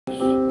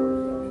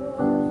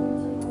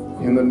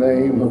in the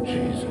name of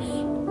Jesus.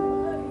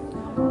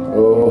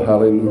 Oh,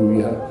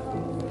 hallelujah.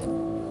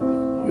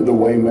 You're the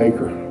way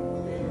maker.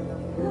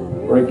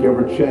 Break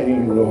every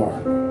chain,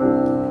 Lord.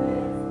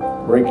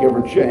 Break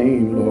every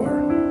chain, Lord.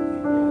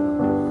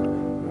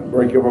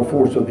 Break every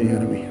force of the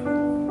enemy.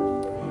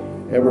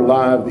 Every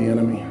lie of the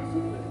enemy.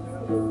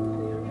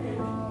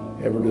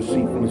 Every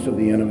deceitfulness of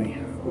the enemy.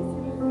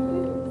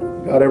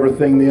 God,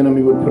 everything the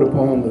enemy would put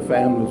upon the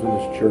families of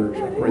this church,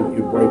 I pray that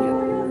you break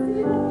it.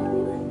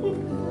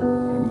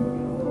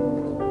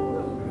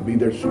 Be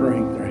their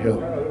strength, their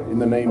help, in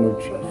the name of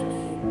Jesus.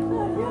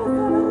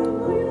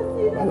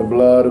 By the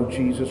blood of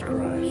Jesus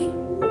Christ.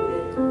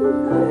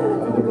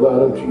 By the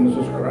blood of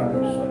Jesus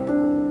Christ.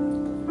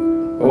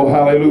 Oh,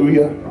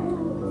 hallelujah.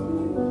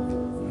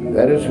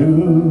 That is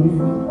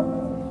who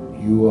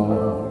you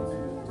are.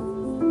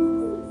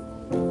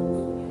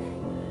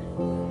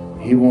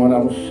 Even when I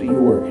don't see you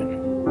working.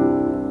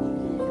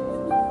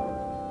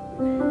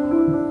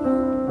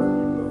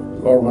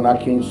 Lord, when I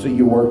can't see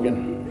you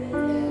working,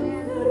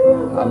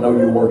 I know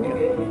you're working.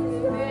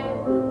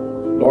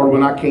 Lord,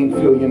 when I can't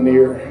feel you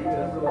near,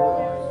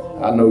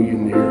 I know you're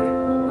near.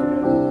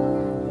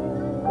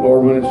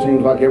 Lord, when it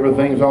seems like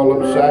everything's all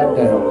upside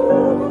down,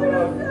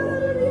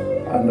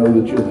 I know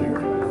that you're there.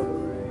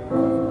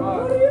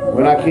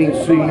 When I can't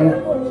see you,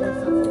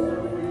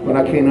 when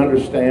I can't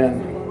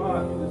understand,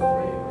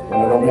 when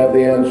I don't have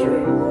the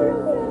answer,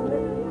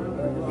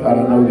 God, I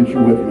know that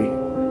you're with me.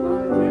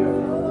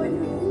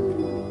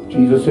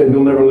 Jesus said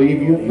he'll never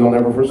leave you, he'll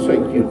never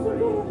forsake you.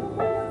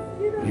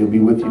 He'll be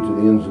with you to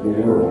the ends of the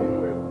world.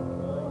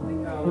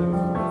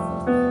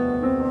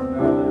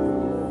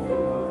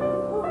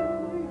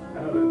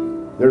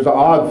 There's an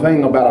odd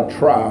thing about a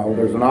trial.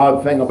 There's an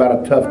odd thing about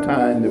a tough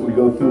time that we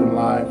go through in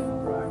life.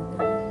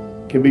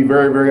 It can be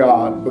very, very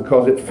odd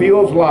because it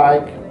feels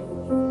like,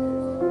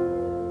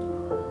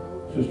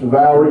 Sister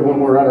Valerie, when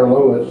we're at our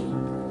lowest,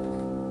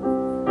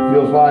 it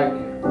feels like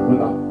when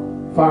the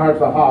fire's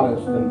the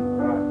hottest and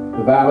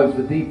the valley's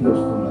the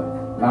deepest and the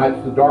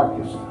night's the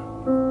darkest.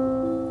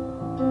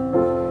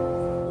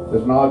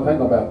 There's an odd thing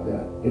about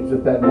that. It's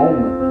at that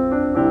moment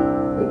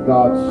that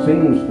God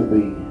seems to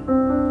be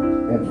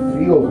and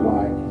feels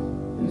like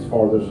he's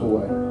farthest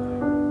away.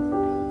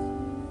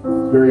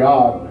 It's very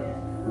odd.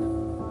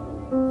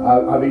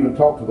 I've even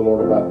talked to the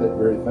Lord about that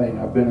very thing.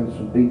 I've been in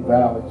some deep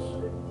valleys.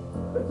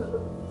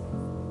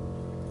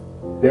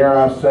 Dare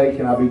I say,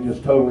 can I be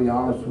just totally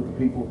honest with the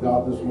people of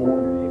God this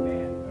morning?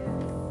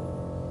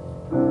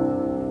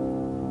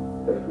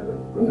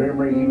 Brother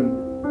Emery, even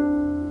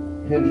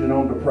hinging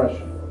on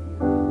depression.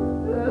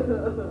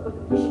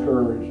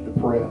 Discouraged,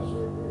 depressed,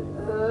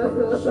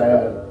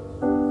 sad.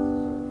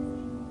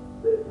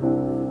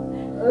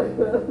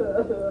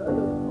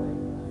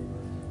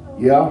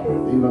 Yeah,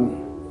 even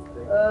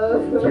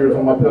tears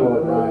on my pillow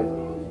at night.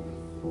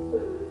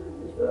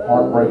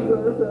 Heartbreaking.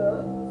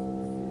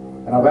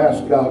 And I've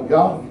asked God,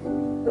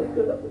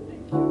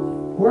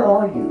 where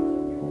are you?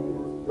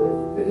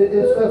 It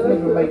doesn't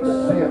even make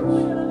sense.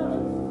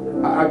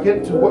 I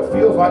get to what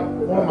feels like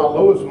one of my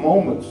lowest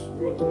moments.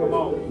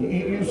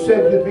 You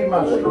said you'd be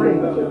my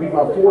strength, you'd be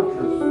my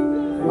fortress,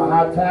 my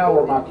high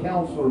tower, my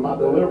counselor, my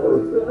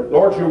deliverer.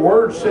 Lord, your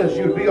word says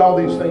you'd be all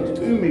these things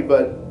to me,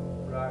 but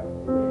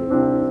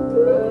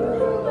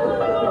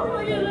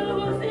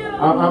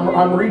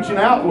I'm reaching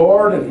out,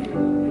 Lord, and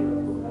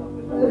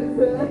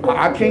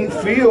I can't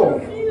feel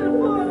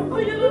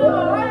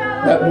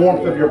that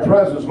warmth of your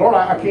presence. Lord,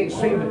 I can't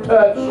seem to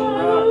touch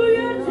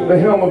the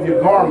hem of your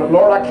garment.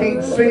 Lord, I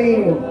can't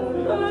seem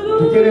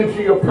to get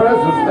into your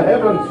presence. The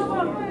heavens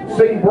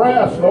sing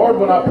brass, Lord.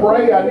 When I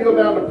pray, I kneel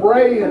down to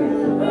pray,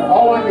 and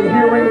all I can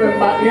hear ringing in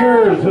my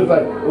ears is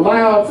a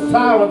loud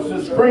silence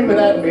is screaming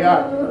at me.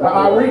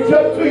 I reach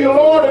up to you,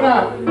 Lord, and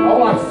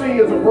all I see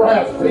is a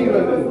brass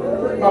ceiling,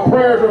 and my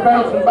prayers are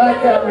bouncing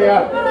back at me.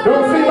 I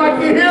don't seem like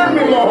you hear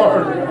me,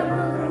 Lord.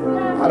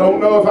 I don't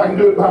know if I can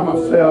do it by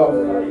myself.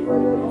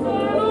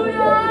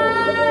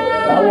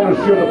 I want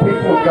to assure the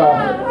people of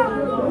God,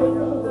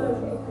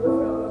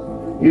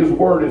 his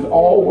word is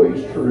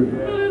always true.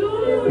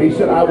 He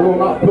said, I will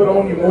not put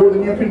on you more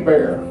than you can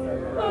bear.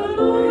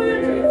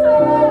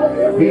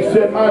 He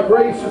said, my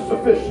grace is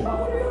sufficient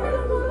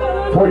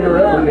for your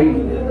every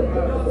need.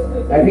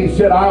 And he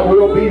said, I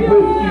will be with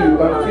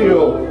you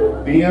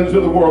until the ends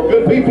of the world.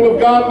 Good people of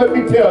God, let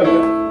me tell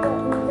you,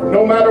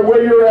 no matter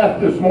where you're at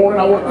this morning,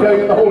 I want to tell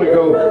you in the Holy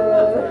Ghost,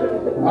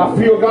 I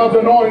feel God's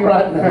anointing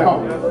right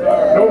now.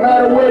 No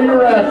matter where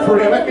you're at,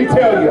 friend, let me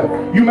tell you,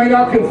 you may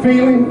not can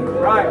feel him.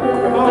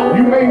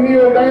 You may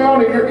kneel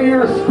down and your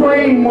ears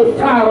scream with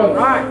silence.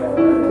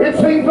 It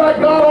seems like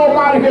God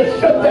Almighty has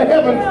shut the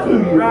heavens to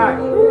you.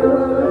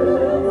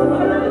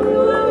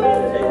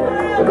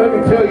 But let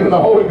me tell you in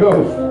the Holy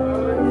Ghost,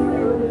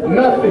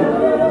 nothing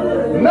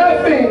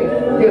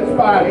gets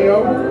by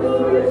him.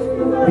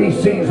 He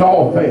sees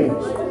all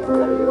things.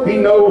 He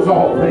knows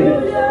all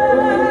things.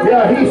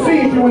 Yeah, he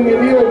sees you when you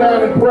kneel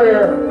down in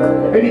prayer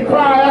and you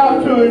cry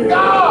out to him,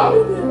 God,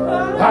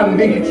 I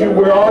need you.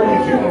 Where are you,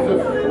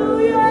 Jesus?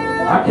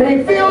 I I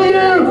can't feel you.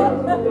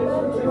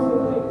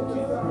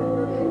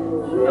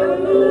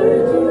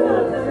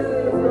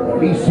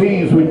 He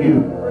sees when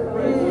you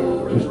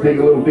just dig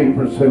a little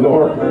deeper and say,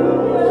 Lord,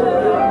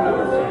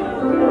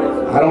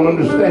 I don't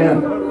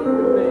understand.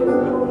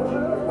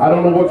 I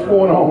don't know what's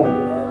going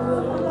on.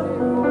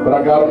 But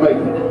I got to make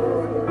it.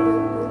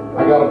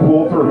 I got to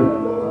pull through.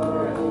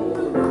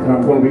 And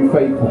I'm going to be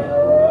faithful.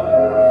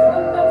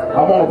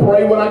 I'm going to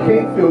pray when I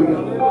can't feel you.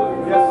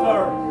 Yes,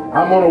 sir.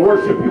 I'm going to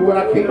worship you when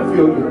I can't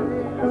feel you.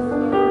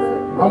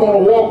 I'm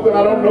going to walk when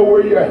I don't know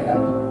where you're at.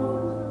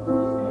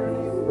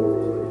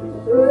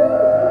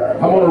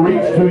 I'm going to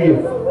reach to you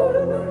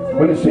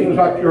when it seems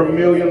like you're a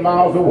million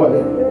miles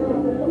away.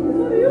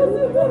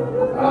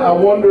 I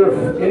wonder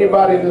if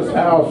anybody in this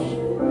house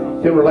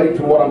can relate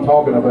to what I'm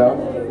talking about.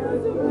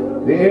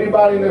 Did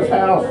anybody in this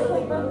house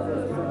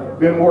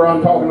been where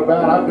I'm talking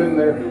about? I've been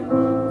there.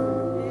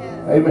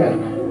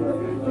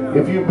 Amen.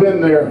 If you've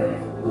been there,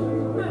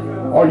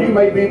 or you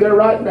may be there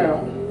right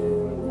now,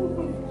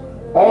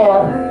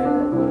 or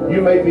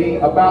you may be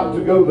about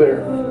to go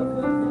there.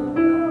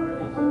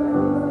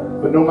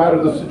 But no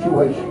matter the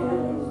situation,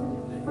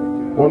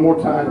 one more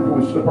time, can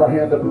we slip our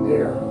hand up in the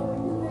air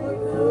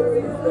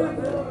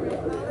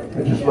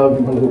and just love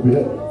him a little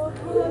bit?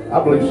 I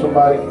believe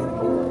somebody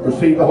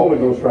received the Holy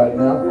Ghost right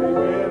now.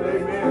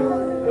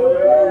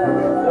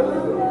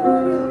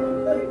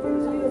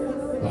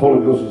 The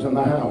Holy Ghost is in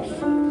the house.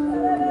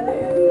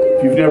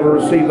 If you've never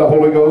received the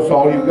Holy Ghost,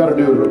 all you've got to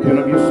do is repent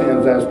of your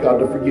sins, ask God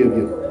to forgive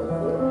you.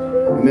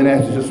 And then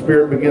as the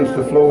Spirit begins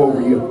to flow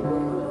over you,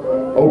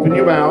 open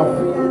your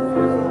mouth.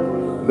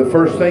 The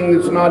first thing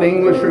that's not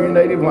English or your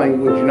native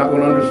language, you're not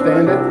going to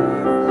understand it.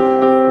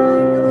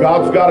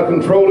 God's got to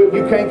control it.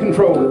 You can't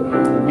control it.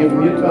 Give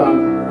him your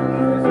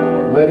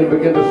tongue. Let him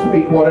begin to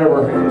speak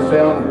whatever,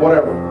 sound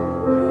whatever.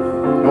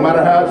 No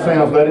matter how it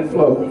sounds, let it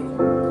flow.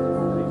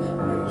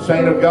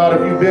 Saint of God,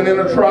 if you've been in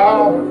a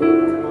trial,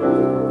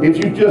 if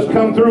you've just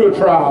come through a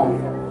trial,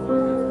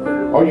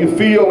 or you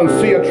feel and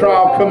see a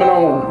trial coming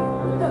on,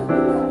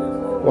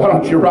 why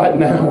don't you right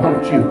now, why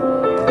don't you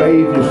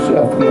bathe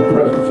yourself in the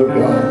presence of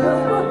God?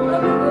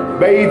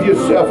 Bathe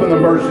yourself in the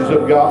mercies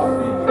of God.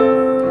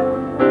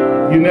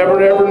 You never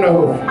ever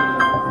know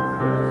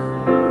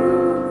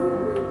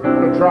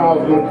when a trial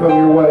is going to come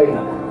your way.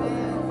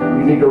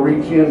 You need to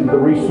reach into the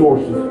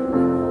resources,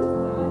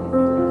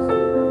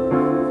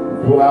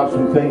 pull out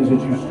some things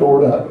that you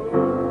stored up.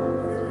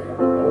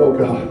 Oh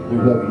God, we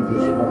love you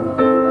this morning.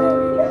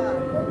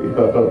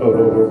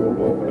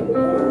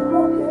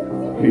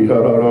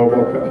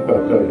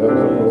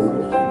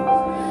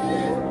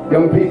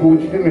 Young people,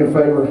 would you do me a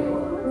favor?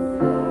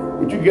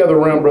 Would you gather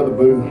around Brother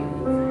Boo?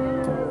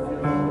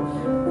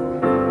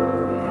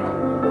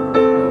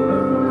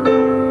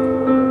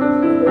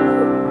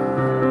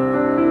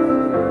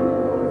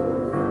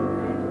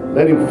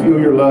 Let him feel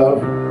your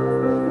love.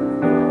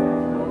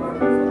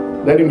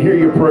 Let him hear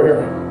your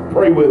prayer.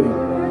 Pray with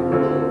him.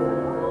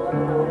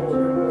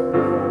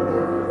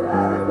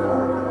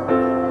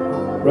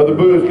 Brother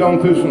Boo has gone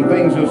through some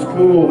things in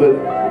school that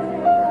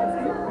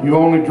you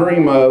only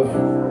dream of.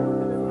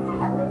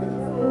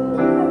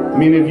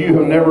 Many of you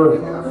have never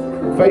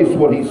faced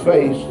what he's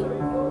faced.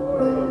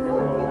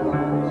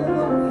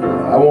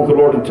 I want the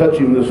Lord to touch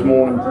him this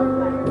morning.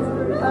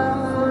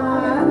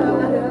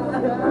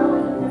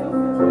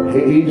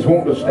 He's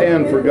wanting to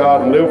stand for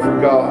God and live for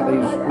God.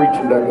 He's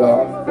reaching to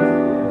God.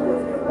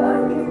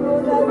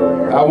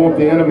 I want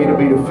the enemy to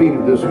be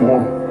defeated this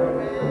morning.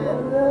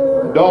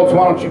 Adults,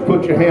 why don't you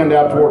put your hand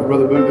out towards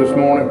Brother Boo this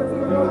morning?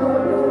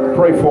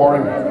 Pray for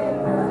him.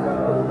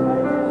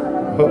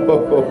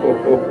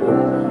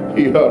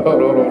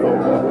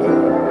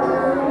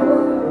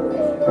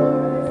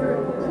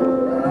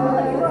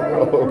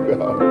 Oh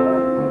God.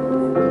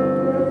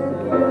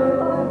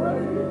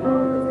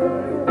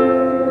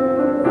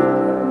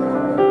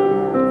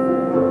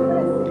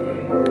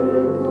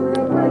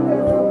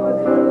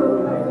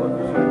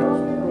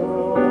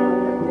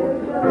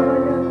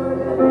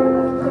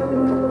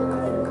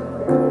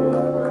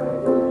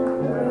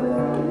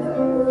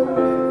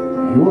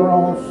 You are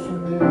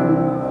awesome in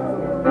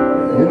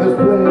this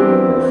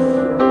place,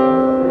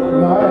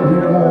 mighty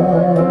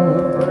God.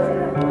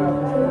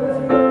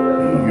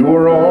 You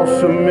are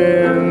awesome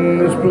in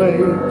this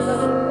place,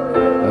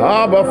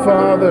 Abba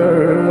Father.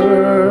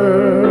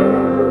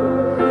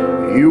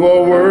 You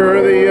are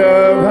worthy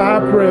of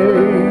high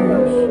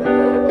praise,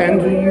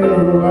 and to you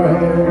our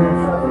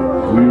hands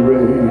we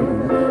raise.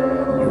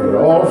 You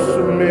are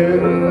awesome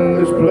in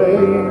this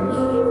place,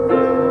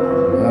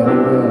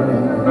 mighty God.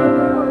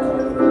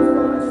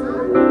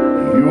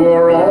 You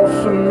are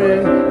awesome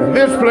in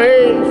this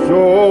place,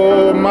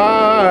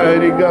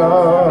 Almighty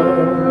God.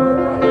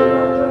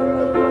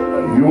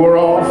 You are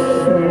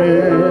awesome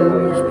in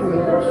this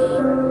place,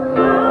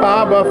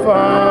 Abba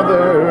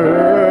Father.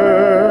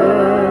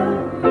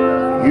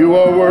 You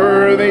are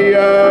worthy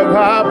of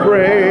high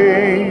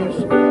praise,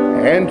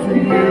 and to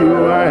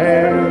you our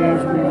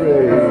hands we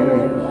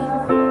raise.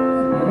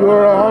 You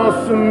are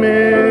awesome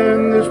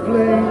in this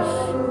place,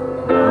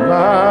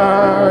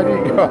 mighty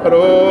God.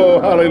 Oh,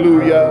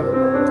 hallelujah.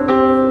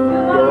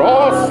 You're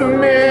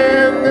awesome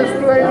in this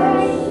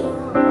place,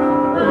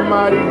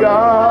 mighty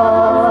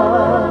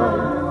God.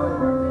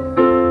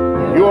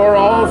 You're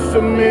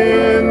awesome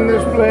in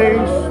this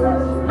place,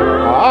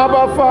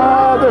 Abba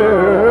Father.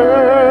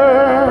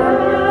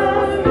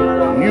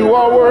 You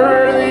are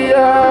worthy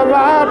of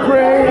our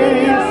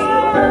praise,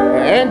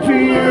 and to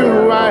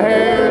you our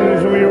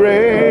hands we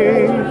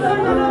raise.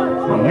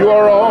 You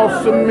are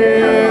awesome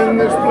in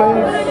this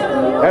place.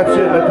 That's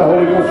it. Let the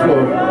Holy Ghost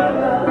flow.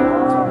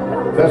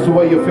 If that's the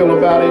way you feel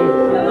about Him,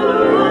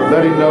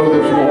 let Him know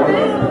this morning.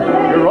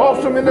 You're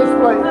awesome in this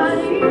place,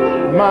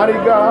 mighty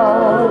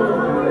God.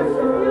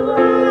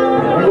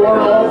 You are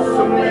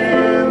awesome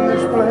in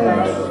this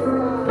place,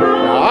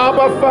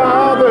 Abba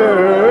Father.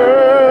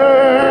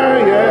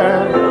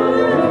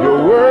 Yeah,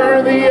 you're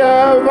worthy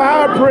of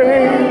our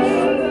praise,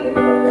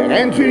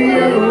 and to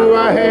you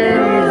our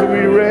hands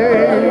we raise.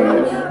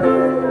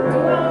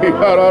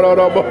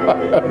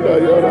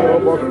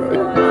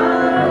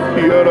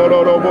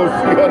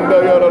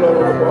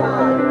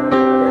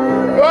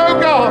 Oh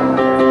God.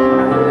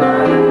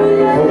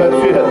 Oh,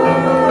 that's it.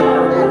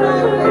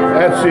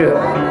 That's it.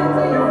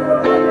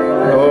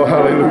 Oh,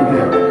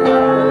 hallelujah.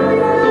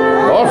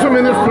 Awesome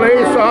in this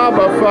place,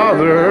 Abba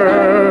Father.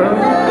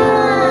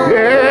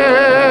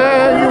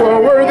 Yeah, you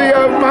are worthy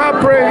of my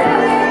praise,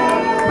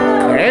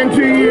 and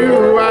to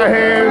you our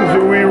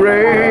hands we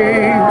raise.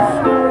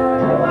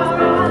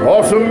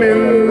 Awesome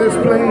in this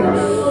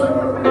place,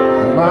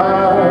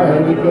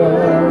 mighty God.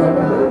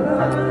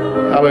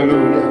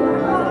 Hallelujah.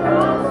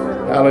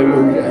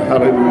 Hallelujah.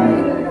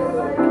 Hallelujah.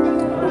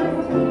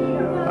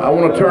 I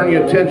want to turn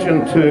your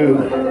attention to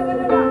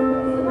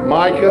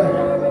Micah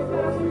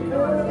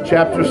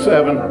chapter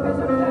 7.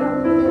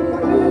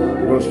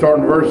 We're going to start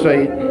in verse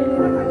 8.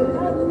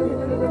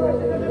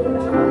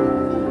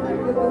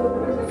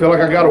 I feel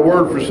like I got a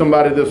word for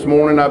somebody this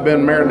morning. I've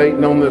been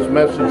marinating on this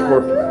message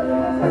for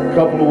a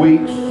couple of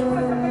weeks.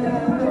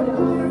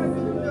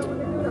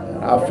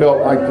 I felt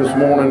like this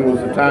morning was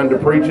the time to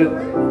preach it.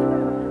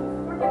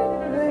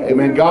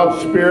 Amen. God's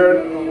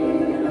Spirit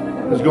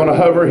is going to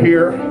hover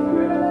here.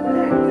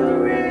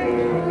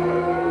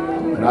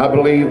 And I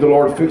believe the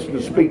Lord is fixing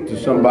to speak to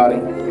somebody.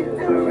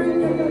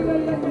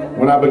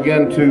 When I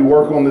began to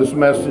work on this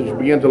message,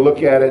 began to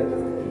look at it,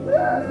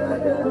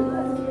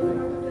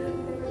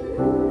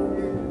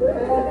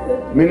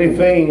 many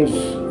things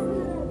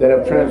that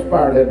have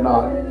transpired had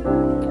not.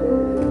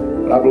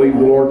 But I believe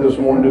the Lord this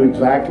morning knew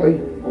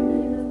exactly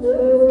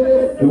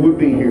who would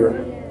be here.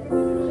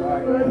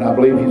 And I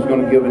believe He's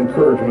going to give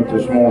encouragement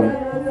this morning.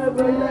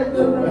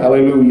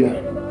 Hallelujah.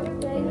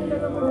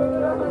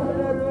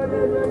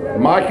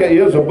 Micah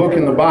is a book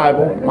in the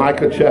Bible.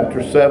 Micah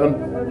chapter 7,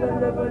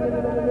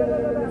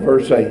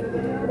 verse 8.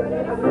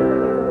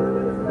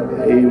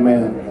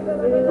 Amen.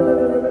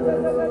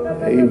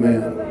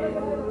 Amen.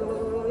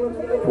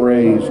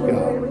 Praise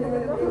God.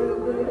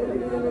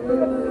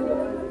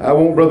 I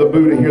want Brother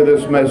Boo to hear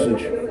this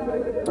message.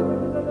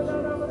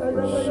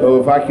 So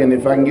if I can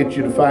get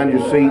you to find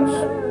your seats.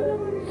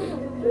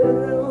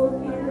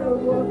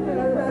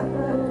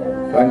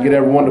 If I can get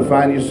everyone to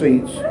find your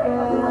seats.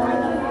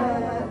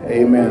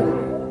 Amen.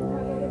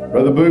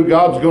 Brother Boo,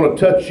 God's going to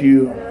touch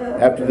you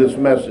after this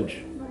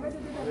message.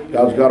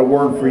 God's got a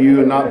word for you,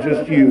 and not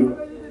just you.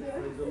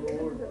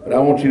 But I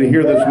want you to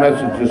hear this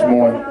message this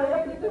morning.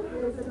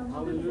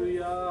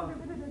 Hallelujah.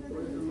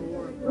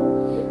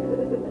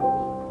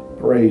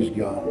 Praise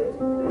God.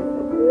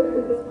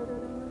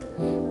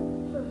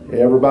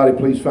 Everybody,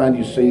 please find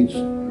your seats.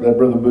 Let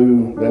Brother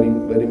Boo, let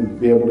him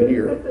be able to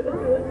hear.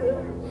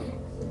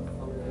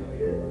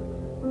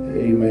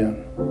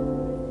 Amen.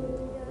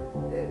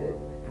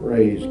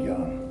 Praise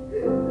God.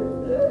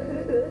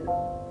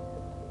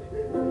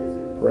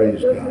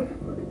 Praise God.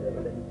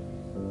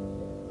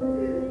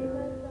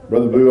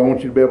 Brother Boo, I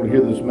want you to be able to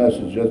hear this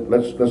message.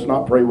 Let's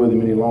not pray with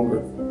him any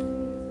longer.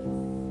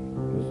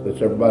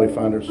 Let's everybody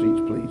find their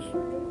seats, please.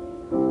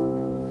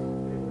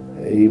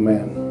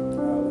 Amen.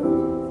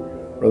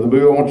 Brother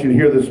Boo, I want you to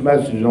hear this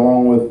message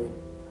along with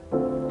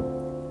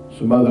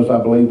some others I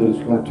believe that it's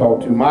going to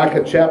talk to.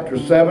 Micah chapter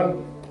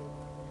 7,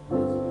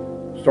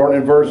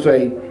 starting in verse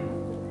 8.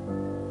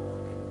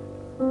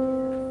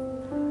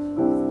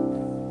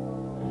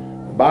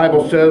 The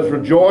Bible says,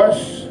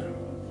 "Rejoice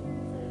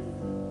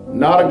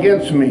not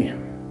against me,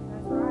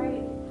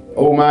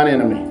 O mine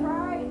enemy."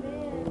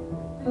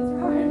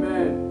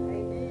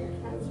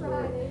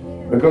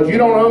 Because you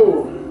don't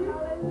know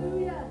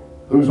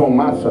who's on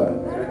my side.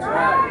 That's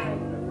right.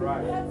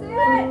 That's it.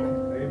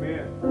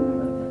 Amen.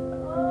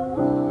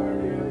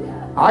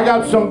 I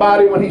got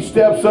somebody when he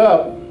steps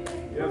up.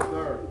 Yes,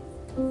 sir.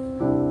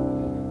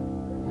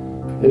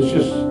 It's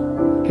just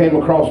came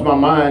across my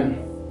mind.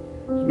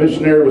 This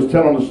missionary was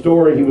telling a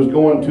story. He was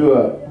going to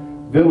a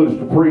village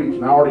to preach.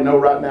 And I already know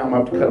right now I'm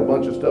going to have to cut a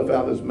bunch of stuff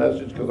out of this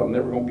message because I'm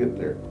never going to get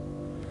there.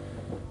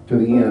 To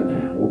the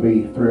end will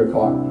be 3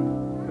 o'clock.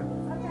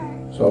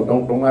 So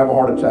don't have a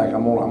heart attack.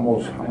 I'm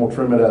gonna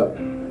trim it up.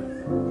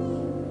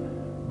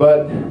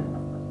 But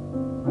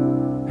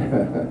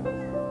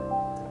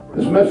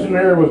This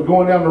missionary was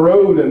going down the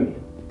road, and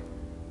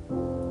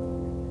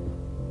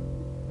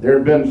there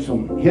had been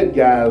some hit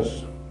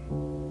guys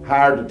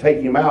hired to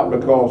take him out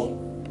because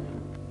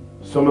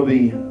some of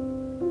the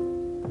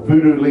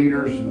voodoo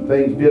leaders and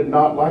things did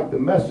not like the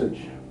message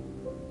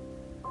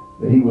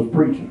that he was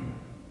preaching.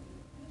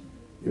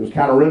 It was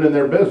kind of ruining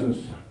their business.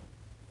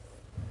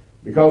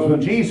 Because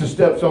when Jesus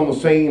steps on the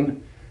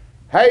scene,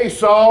 hey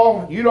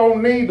Saul, you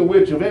don't need the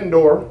witch of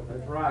Endor.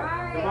 That's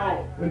right. Come on.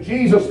 When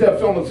Jesus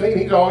steps on the scene,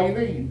 he's all you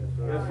need.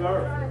 Yes,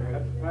 sir.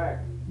 That's a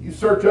fact. You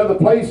search other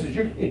places,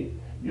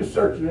 you're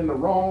searching in the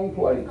wrong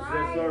place.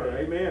 Yes, sir.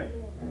 Amen.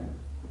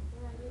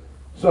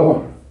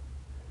 So,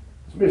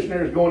 this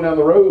missionary's going down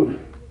the road,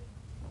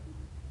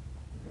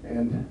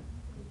 and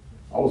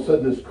all of a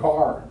sudden this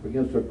car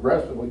begins to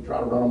aggressively try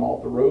to run him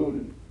off the road.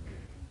 And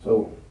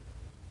so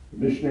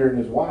the missionary and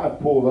his wife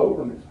pulled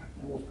over, and he's like,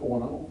 what's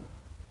going on?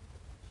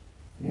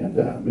 And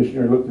the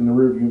missionary looked in the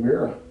rearview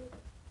mirror.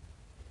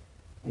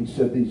 He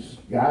said these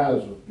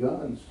guys with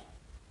guns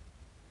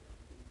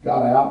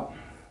got out.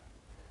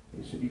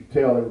 He said you could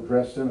tell they were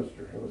dressed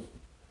sinister. It was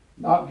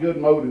not good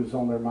motives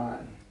on their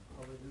mind.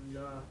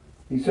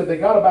 He said they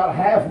got about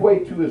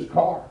halfway to his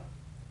car,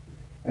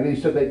 and he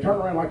said they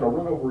turned around like to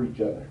run over each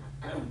other.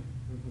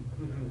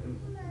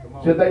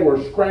 He said they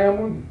were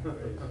scrambling,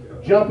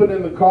 jumping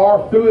in the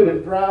car, threw it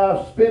in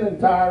drive, spinning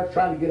tires,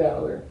 trying to get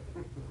out of there.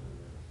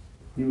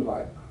 He was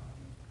like,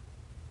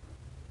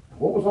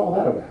 what was all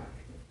that about?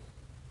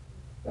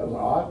 That was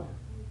odd.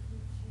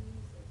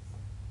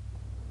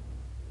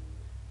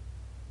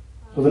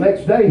 So the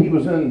next day he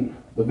was in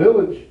the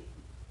village.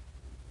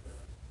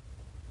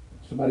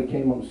 Somebody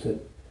came up and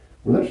said,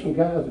 were there some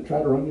guys that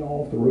tried to run you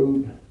off the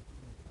road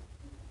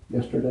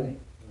yesterday?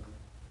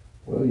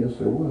 Well, yes,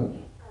 there was.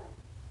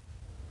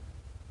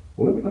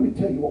 Well, let me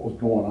tell you what was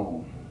going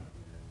on.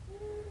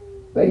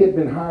 They had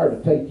been hired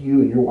to take you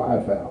and your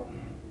wife out.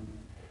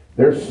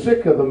 They're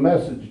sick of the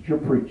message that you're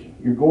preaching.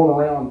 You're going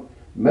around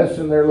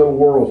messing their little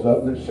worlds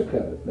up, and they're sick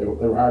of it. They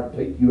were hired to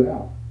take you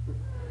out.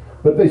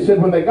 But they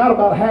said when they got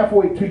about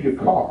halfway to your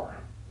car,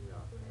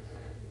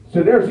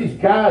 so there's these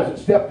guys that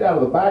stepped out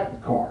of the back of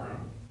the car.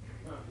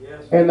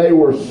 And they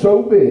were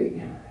so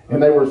big,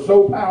 and they were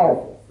so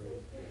powerful,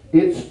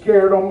 it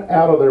scared them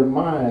out of their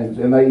minds,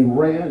 and they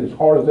ran as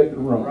hard as they could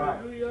run.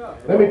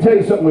 Let me tell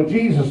you something, when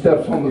Jesus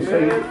steps on the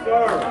scene,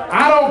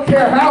 I don't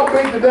care how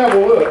big the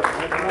devil looks.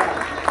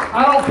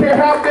 I don't care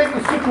how big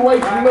the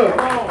situation looks.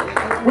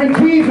 When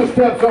Jesus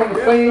steps on the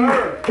scene,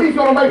 he's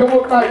going to make them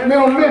look like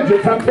little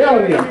midgets, I'm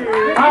telling you.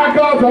 Our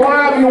God's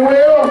alive and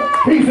well.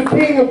 He's the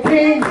King of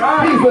kings.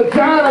 He's the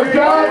giant of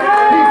giants.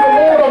 He's the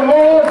Lord of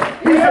lords.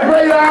 He's the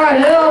great I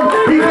am.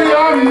 He's the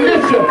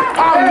omniscient,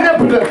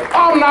 omnipotent,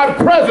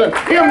 omnipresent,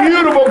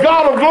 immutable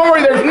God of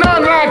glory. There's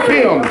none like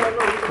him.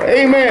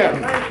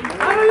 Amen.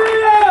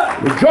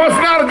 Rejoice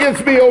not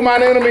against me, O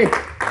mine enemy.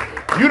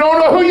 You don't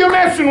know who you're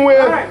messing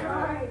with.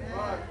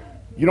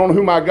 You don't know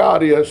who my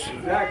God is.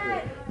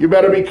 You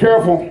better be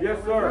careful.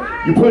 Yes,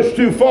 sir. You push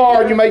too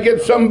far, you may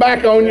get something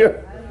back on you.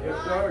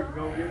 Yes, sir. You're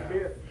going to get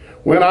bit.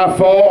 When I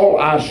fall,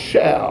 I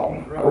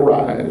shall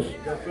arise.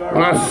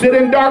 When I sit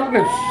in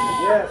darkness,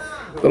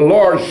 the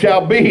Lord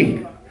shall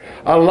be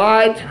a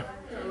light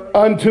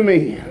unto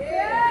me.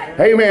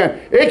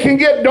 Amen. It can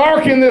get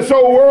dark in this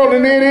old world,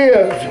 and it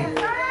is.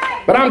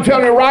 But I'm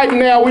telling you right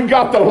now, we've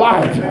got the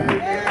light.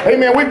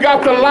 Amen. We've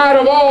got the light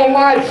of all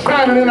lights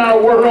shining in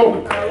our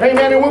world.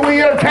 Amen. And when we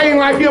entertain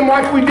like him,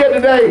 like we did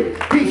today,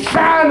 he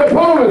shined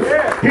upon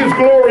us his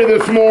glory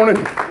this morning.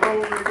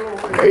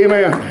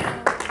 Amen.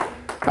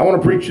 I want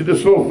to preach you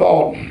this little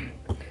thought.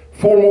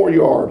 4 more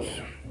yards.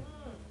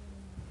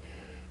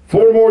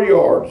 4 more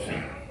yards.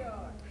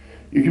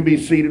 You can be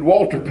seated.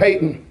 Walter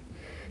Payton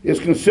is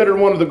considered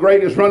one of the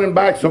greatest running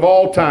backs of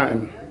all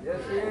time.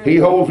 He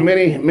holds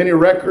many, many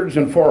records,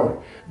 and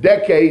for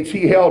decades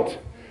he held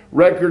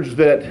records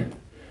that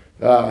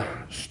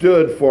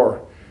stood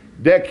for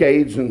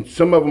decades, and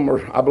some of them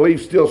are, I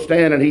believe, still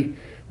standing. He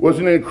was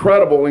an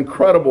incredible,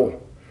 incredible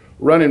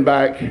running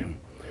back.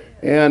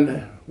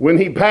 And when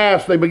he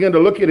passed, they began to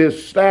look at his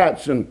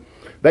stats, and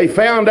they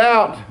found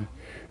out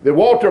that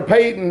Walter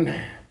Payton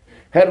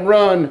had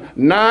run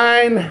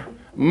 9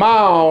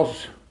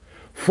 miles,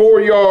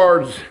 4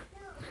 yards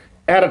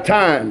at a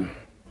time.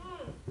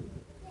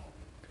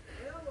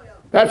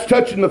 That's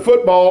touching the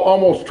football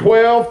almost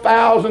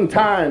 12,000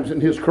 times in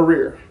his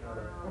career.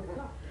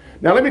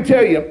 Now let me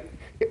tell you,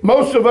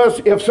 most of us,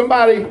 if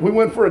somebody, we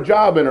went for a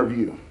job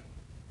interview,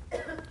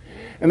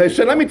 and they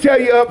said, let me tell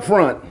you up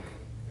front,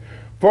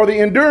 for the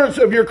endurance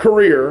of your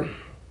career,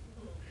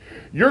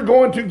 you're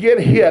going to get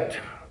hit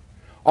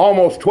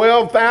almost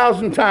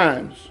 12,000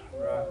 times.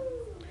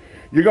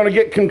 You're going to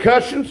get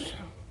concussions.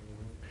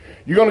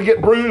 You're going to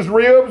get bruised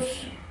ribs.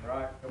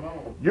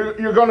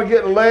 You're going to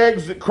get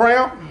legs that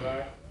cramp.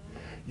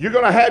 You're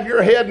going to have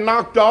your head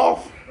knocked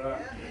off.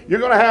 You're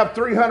going to have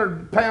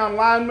 300-pound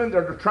linemen that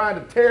are trying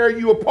to tear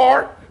you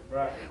apart.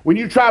 When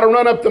you try to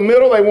run up the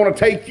middle, they want to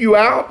take you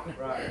out.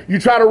 You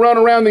try to run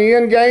around the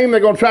end game, they're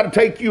going to try to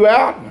take you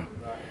out.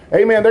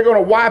 Amen. They're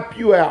going to wipe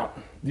you out.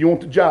 You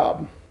want the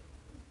job.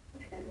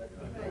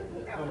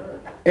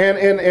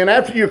 And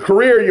after your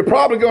career, you're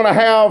probably going to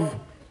have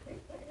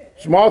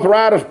some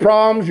arthritis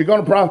problems. You're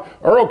going to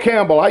Earl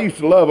Campbell. I used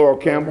to love Earl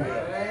Campbell.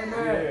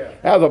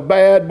 That was a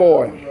bad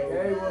boy.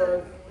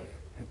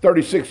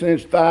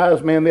 36-inch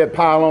thighs, man, they'd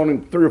pile on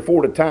him 3 or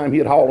 4 at a time.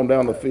 He'd haul them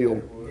down the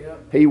field.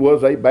 He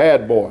was a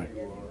bad boy.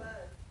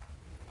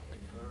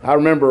 I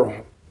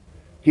remember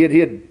he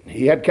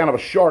had kind of a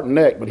short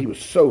neck, but he was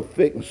so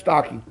thick and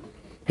stocky.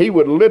 He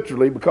would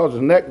literally, because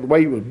his neck, the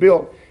way he was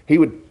built, he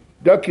would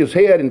duck his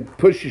head and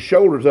push his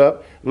shoulders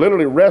up,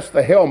 literally rest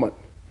the helmet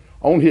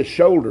on his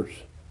shoulders.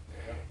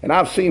 And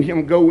I've seen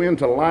him go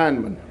into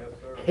linemen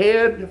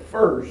head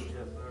first.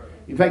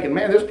 You're thinking,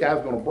 man, this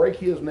guy's going to break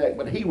his neck.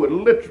 But he would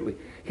literally,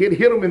 he'd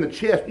hit him in the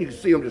chest. You could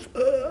see him just,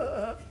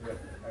 That's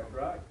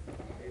right.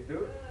 He'd do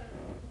it.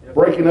 Yes,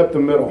 breaking up the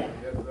middle.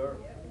 Yes, sir.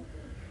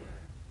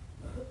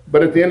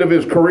 But at the end of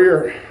his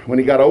career, when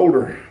he got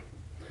older,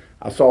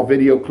 I saw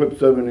video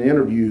clips of him in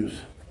interviews.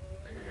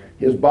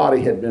 His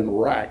body had been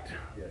racked.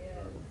 Yes,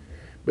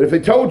 but if they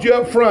told you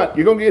up front,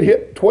 you're going to get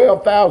hit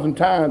 12,000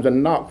 times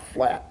and knocked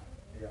flat.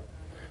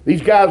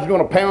 These guys are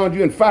going to pound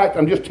you. In fact,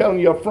 I'm just telling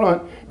you up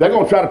front, they're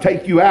going to try to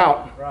take you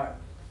out. Right.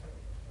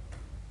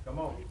 Come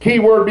on. Key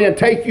word being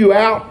take you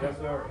out. Yes,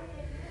 sir.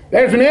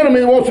 There's an enemy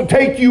that wants to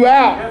take you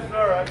out. Yes,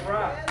 sir. That's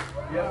right.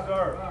 Yes,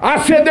 sir.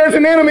 I said there's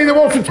an enemy that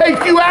wants to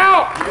take you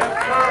out.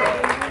 Yes,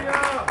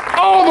 sir.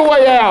 All the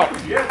way out.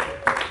 Yes.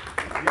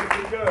 Yes,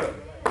 he does.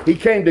 He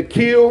came to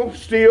kill,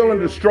 steal, and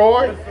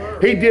destroy.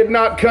 Yes, He did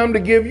not come to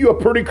give you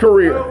a pretty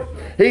career.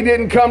 He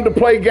didn't come to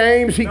play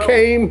games. He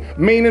came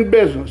meaning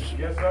business.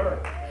 Yes,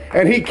 sir.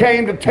 And he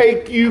came to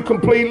take you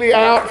completely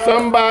out.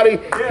 Somebody,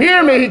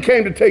 hear me, he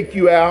came to take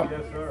you out.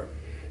 Yes, sir.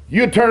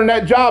 You turn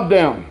that job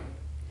down.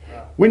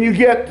 When you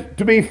get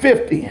to be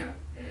 50,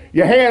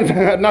 your hands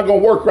are not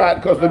going to work right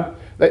because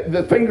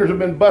the fingers have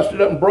been busted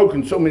up and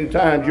broken so many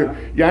times. Your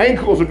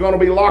ankles are going to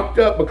be locked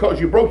up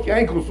because you broke your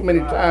ankles so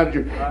many times.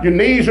 Your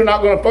knees are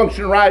not going to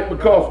function right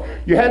because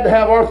you had to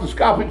have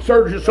arthroscopic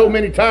surgery so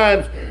many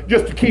times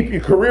just to keep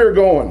your career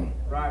going.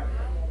 Right.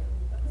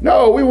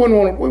 No, we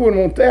wouldn't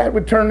want that.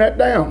 We'd turn that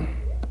down.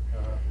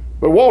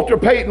 But Walter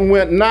Payton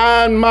went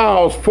 9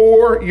 miles,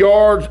 4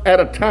 yards at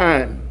a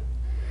time.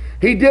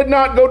 He did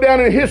not go down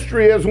in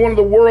history as one of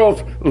the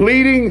world's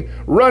leading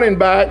running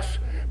backs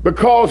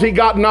because he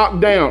got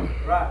knocked down.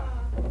 Right.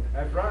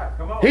 That's right.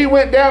 Come on. He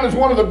went down as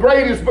one of the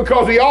greatest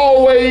because he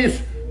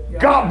always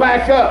got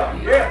back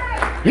up.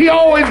 Yeah. He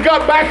always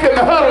got back in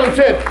the huddle and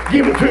said,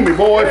 give it to me,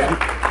 boys.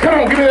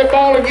 Come on, give me that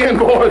ball again,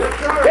 boys.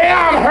 Yeah,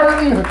 I'm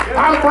hurting.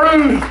 I'm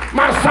bruised.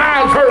 My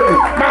side's hurting.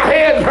 My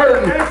head's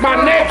hurting. My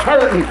neck's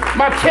hurting.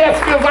 My chest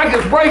feels like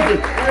it's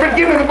breaking. But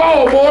give me the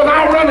ball, boys.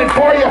 I'll run it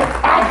for you.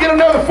 I'll get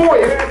another for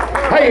you.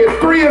 Hey, it's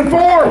 3 and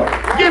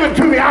 4. Give it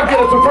to me. I'll get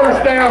us a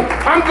first down.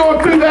 I'm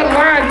going through that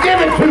line. Give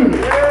it to me.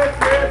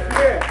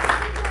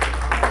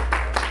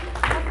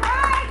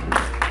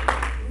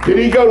 Did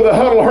he go to the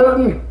huddle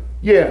hurting?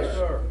 Yes.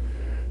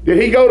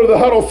 Did he go to the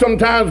huddle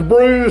sometimes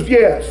bruised?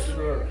 Yes.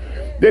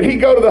 Did he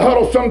go to the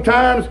huddle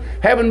sometimes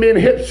having been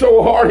hit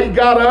so hard he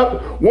got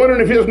up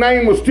wondering if his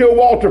name was still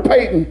Walter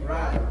Payton?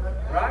 Right.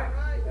 Right.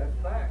 That's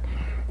fact.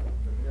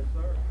 Yes,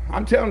 sir.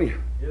 I'm telling you.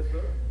 Yes,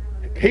 sir.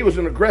 He was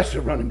an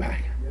aggressive running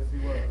back. Yes, he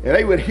was. And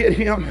they would hit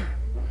him.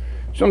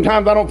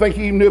 Sometimes I don't think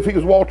he even knew if he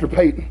was Walter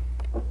Payton.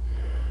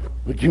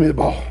 But give me the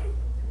ball.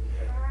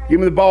 Give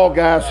me the ball,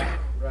 guys.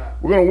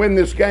 We're going to win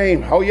this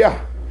game. Oh,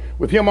 yeah.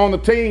 With him on the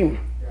team,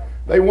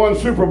 they won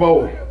Super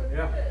Bowl.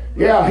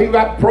 Yeah, he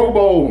got Pro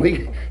Bowl.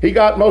 He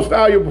got most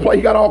valuable play.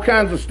 He got all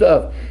kinds of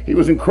stuff. He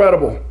was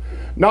incredible.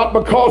 Not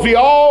because he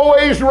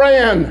always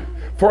ran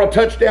for a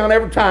touchdown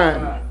every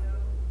time,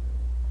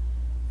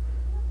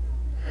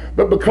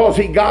 but because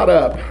he got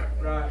up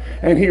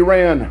and he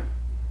ran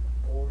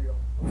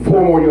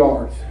 4 more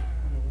yards.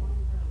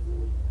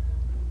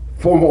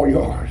 4 more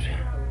yards.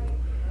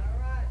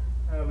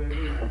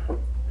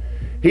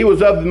 He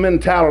was of the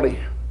mentality,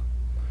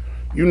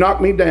 you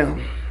knock me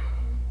down,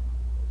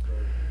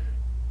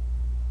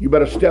 you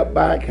better step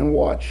back and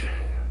watch.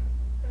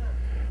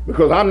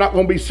 Because I'm not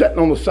going to be sitting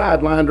on the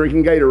sideline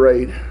drinking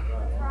Gatorade.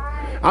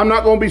 I'm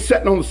not going to be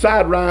sitting on the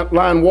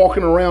sideline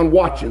walking around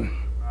watching.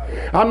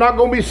 I'm not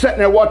going to be sitting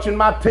there watching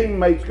my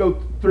teammates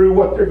go through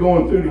what they're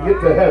going through to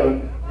get to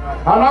heaven.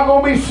 I'm not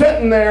going to be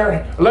sitting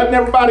there letting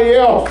everybody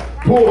else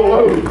pull the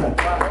load.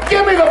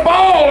 Give me the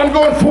ball. I'm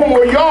going 4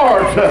 more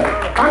yards.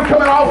 I'm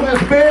coming off of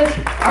this bench.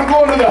 I'm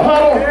going to the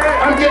huddle.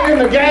 I'm getting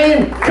in the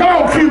game.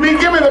 Come on, QB,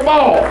 give me the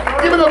ball.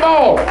 Give me the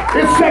ball.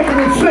 It's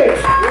 2nd and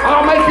 6.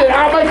 I'll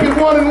make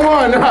it 1 and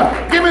 1.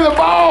 Give me the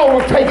ball.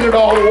 We're taking it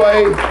all the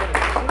way.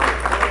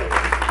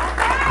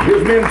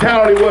 His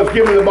mentality was,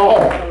 give me the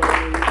ball.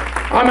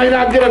 I may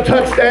not get a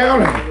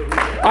touchdown.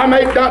 I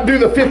may not do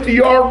the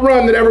 50-yard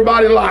run that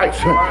everybody likes,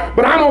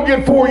 but I'm going to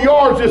get 4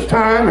 yards this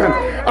time.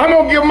 I'm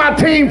going to give my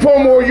team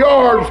 4 more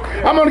yards.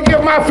 I'm going to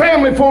give my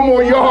family 4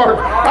 more yards.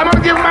 I'm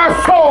going to give my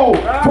soul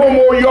 4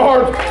 more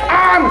yards.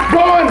 I'm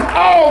going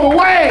all the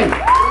way.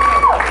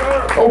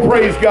 Oh,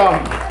 praise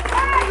God.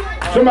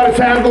 Somebody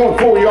say, I'm going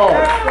 4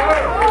 yards.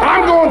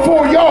 I'm going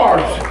 4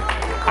 yards.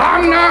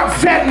 I'm not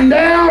sitting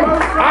down.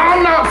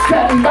 I'm not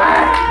sitting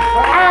back.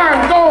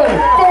 I'm going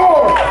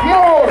 4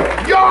 more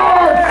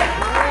yards.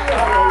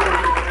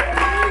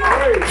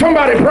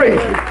 Somebody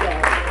praise him.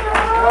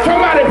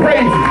 Somebody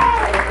praise him.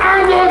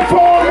 I'm going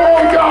 4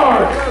 more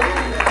yards.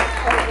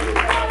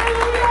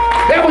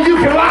 Devil, you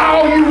can lie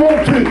all you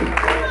want to.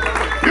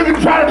 You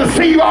can try to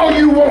deceive all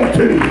you want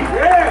to.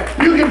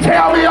 You can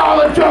tell me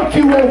all the junk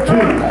you want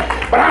to.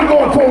 But I'm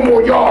going 4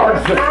 more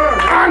yards.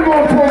 I'm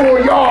going 4 more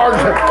yards.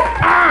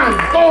 I'm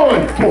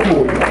going 4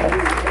 more yards.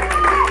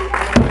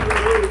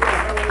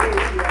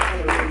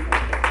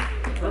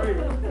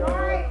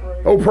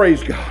 Oh,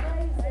 praise God.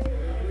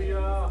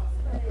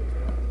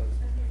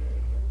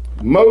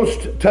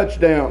 Most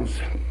touchdowns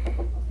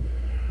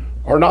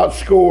are not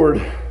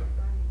scored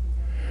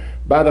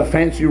by the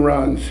fancy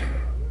runs.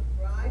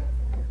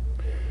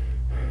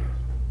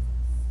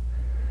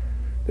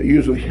 They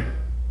usually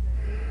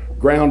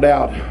ground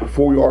out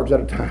 4 yards at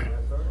a time.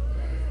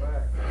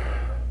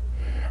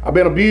 I've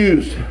been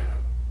abused.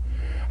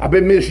 I've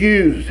been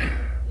misused.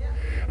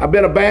 I've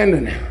been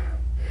abandoned.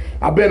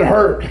 I've been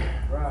hurt.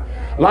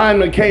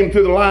 Lineman came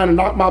through the line and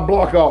knocked my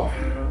block off.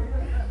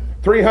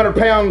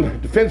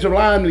 300-pound defensive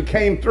lineman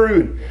came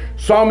through and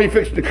saw me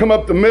fixing to come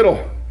up the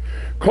middle,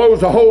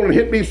 closed a hole and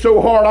hit me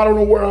so hard I don't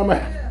know where I'm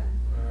at.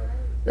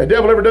 The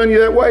devil ever done you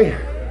that way?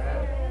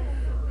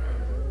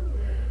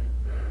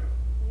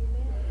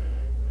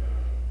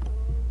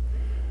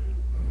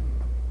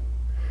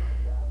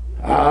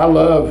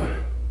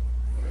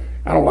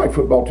 I don't like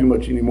football too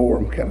much anymore.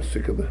 I'm kind of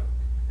sick of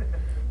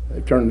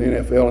they've turned the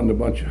NFL into a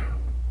bunch of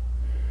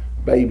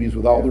babies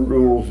with all the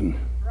rules and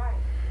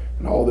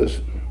all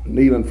this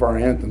kneeling for our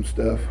anthem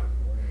stuff.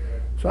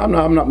 So I'm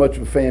not much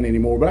of a fan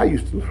anymore, but I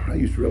used to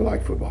really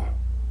like football.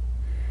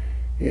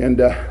 And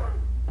I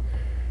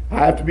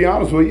have to be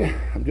honest with you,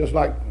 I'm just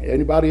like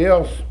anybody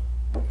else.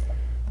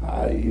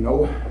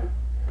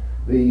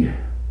 The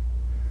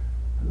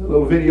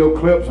little video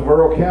clips of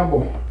Earl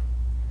Campbell,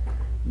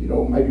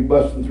 maybe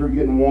busting through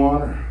getting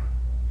 1 or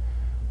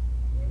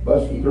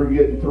busting through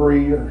getting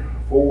 3 or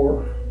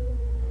 4.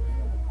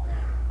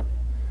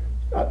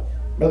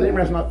 Brother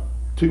Abraham's not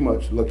too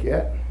much to look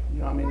at.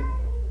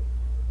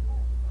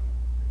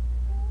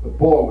 But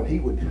boy,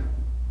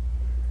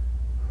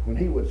 when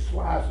he would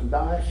slice and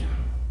dice,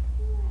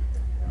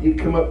 he'd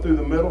come up through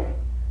the middle.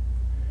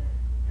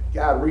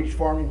 Guy'd reach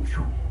for him.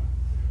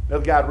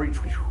 Another guy'd reach.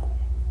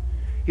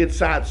 He'd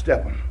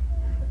sidestep him,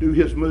 do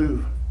his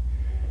move.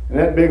 And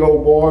that big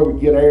old boy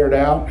would get aired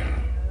out.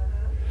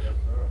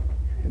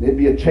 And it'd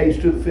be a chase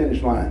to the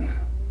finish line.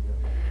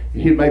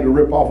 And he'd maybe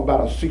rip off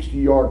about a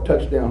 60-yard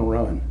touchdown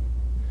run.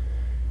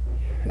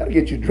 That'll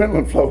get your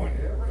adrenaline flowing.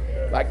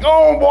 Like, go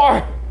on,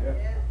 boy.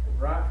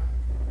 Right.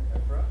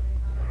 That's right.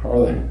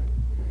 Or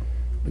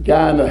the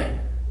guy in the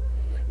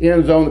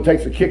end zone that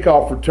takes a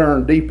kickoff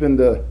return deep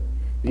into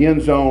the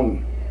end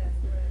zone,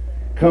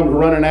 comes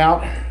running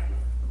out,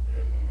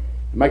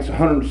 makes a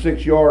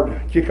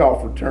 106-yard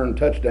kickoff return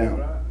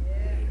touchdown.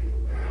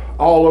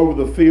 All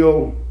over the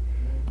field,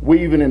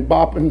 weaving and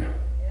bopping,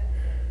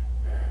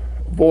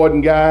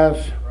 avoiding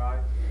guys,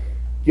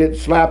 get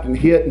slapped and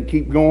hit and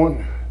keep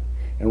going,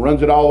 and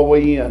runs it all the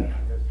way in.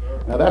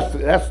 Now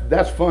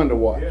that's fun to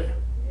watch.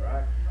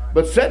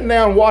 But sitting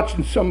down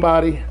watching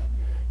somebody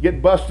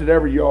get busted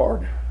every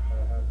yard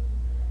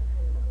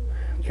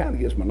kind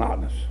of gets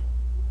monotonous.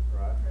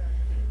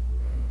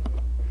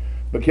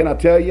 But can I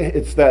tell you,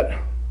 it's that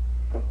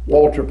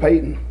Walter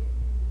Payton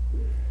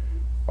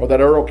or that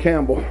Earl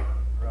Campbell.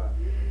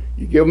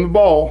 You give them the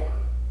ball,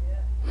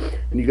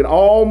 and you can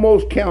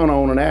almost count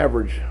on an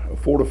average of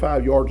 4 to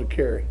 5 yards a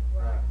carry.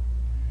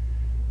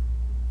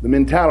 The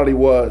mentality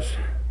was,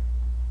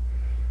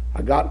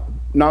 I got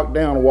knocked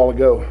down a while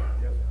ago.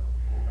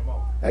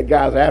 That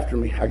guy's after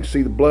me. I can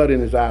see the blood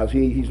in his eyes.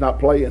 He's not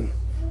playing.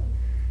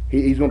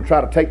 He's going to try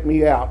to take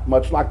me out,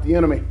 much like the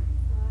enemy.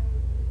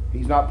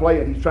 He's not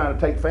playing. He's trying to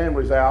take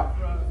families out.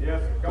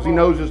 Because he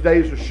knows his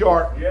days are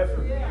short.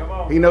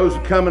 He knows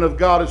the coming of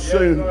God is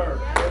soon.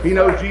 He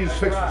knows Jesus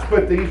fixed to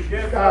split the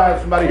eastern sky.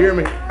 Somebody hear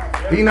me?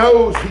 He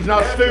knows. He's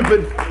not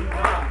stupid.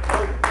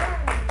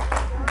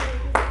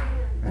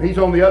 And he's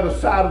on the other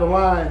side of the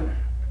line.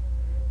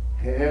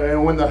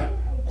 And when the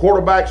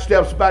quarterback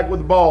steps back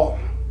with the ball,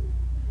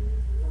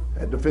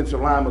 that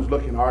defensive line was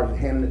looking hard and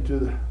handing it to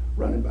the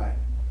running back.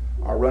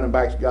 Our running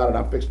back's got it.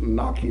 I'm fixing to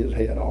knock his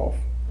head off.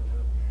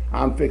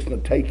 I'm fixing to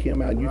take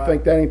him out. You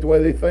think that ain't the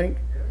way they think?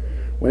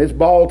 When it's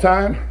ball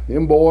time,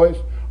 them boys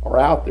are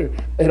out there.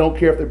 They don't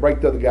care if they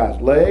break the other guy's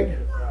leg.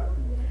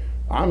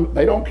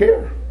 They don't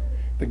care.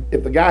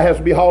 If the guy has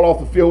to be hauled off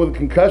the field with a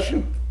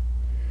concussion,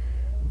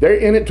 they're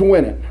in it to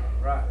win it.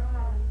 Right.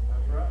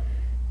 That's right.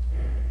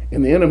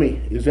 And the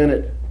enemy is in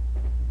it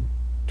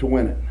to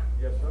win it.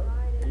 Yes, sir.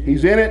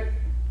 He's in it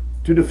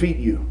to defeat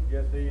you.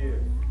 Yes, he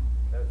is.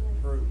 That's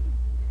the truth.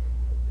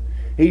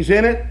 He's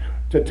in it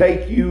to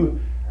take you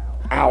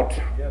out.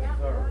 Yes,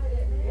 sir.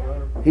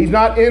 100%. He's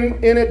not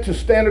in it to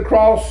stand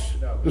across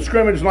the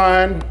scrimmage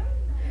line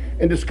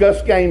and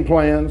discuss game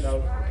plans?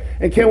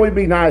 And can we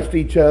be nice to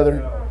each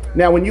other?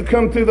 Now, when you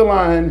come through the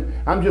line,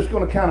 I'm just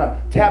going to kind of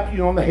tap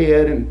you on the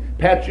head and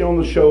pat you on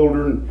the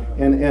shoulder.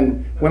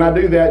 And when I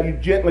do that, you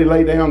gently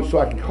lay down so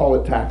I can call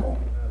it tackle.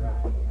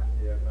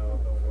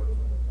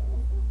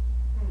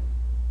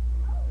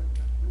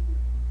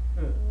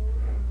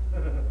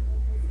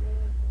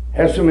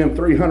 Has some of them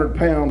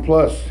 300-pound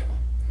plus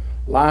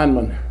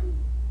linemen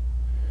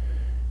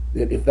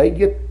that if they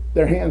get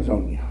their hands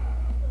on you,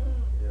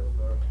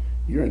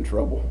 you're in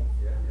trouble.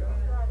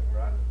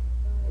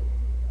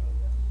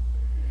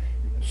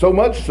 So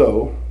much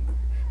so,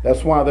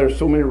 that's why there's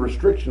so many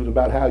restrictions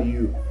about how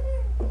you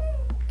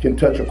can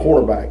touch a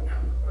quarterback.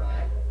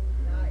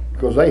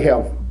 Because they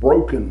have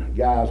broken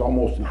guys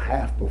almost in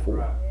half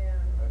before.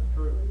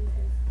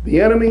 The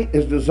enemy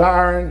is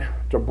desiring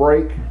to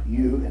break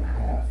you in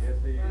half.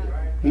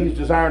 He's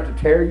desiring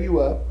to tear you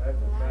up.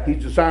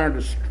 He's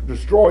desiring to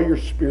destroy your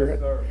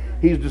spirit.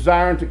 He's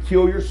desiring to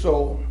kill your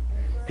soul.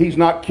 He's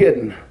not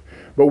kidding.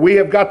 But we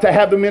have got to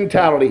have the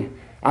mentality,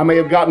 I may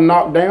have gotten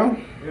knocked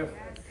down,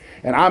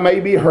 and I may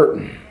be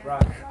hurting.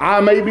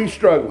 I may be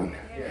struggling.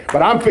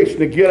 But I'm fixing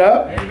to get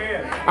up.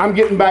 I'm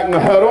getting back in the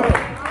huddle.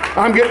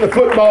 I'm getting the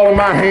football in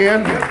my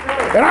hand.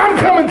 And I'm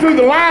coming through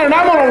the line, and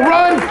I'm going to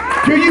run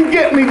till you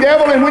get me,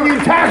 devil. And when you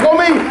tackle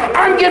me,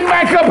 I'm getting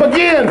back up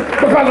again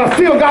because I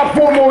still got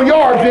 4 more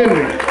yards in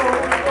me.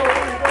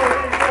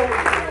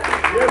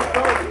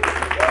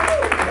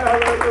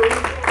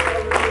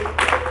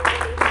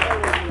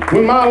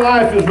 When my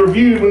life is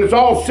reviewed, when it's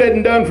all said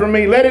and done for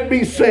me, let it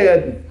be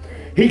said,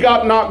 he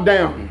got knocked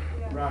down.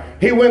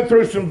 He went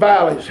through some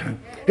valleys.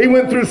 He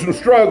went through some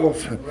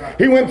struggles.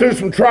 He went through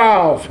some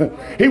trials.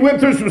 He went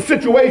through some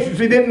situations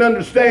he didn't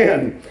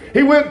understand.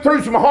 He went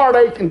through some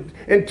heartache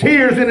and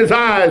tears in his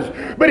eyes,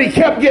 but he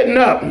kept getting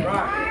up.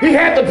 He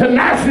had the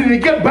tenacity to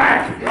get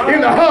back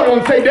in the huddle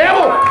and say,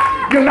 devil,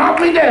 you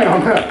knocked me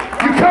down.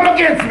 You come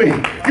against me.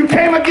 You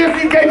came against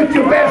me. You gave it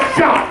your best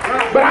shot.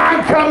 But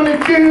I'm coming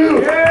at you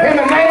in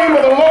the name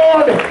of the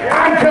Lord.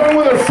 I'm coming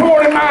with a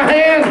sword in my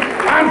hand.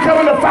 I'm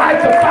coming to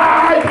fight the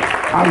fight.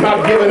 I'm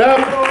not giving up.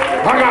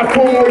 I got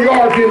 4 more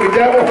yards in me,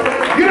 devil.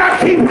 You're not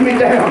keeping me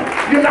down.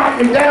 You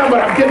knocked me down,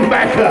 but I'm getting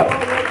back up.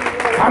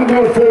 I'm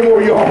going 4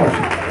 more yards.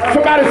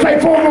 Somebody say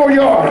 4 more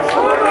yards.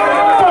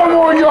 4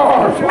 more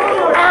yards.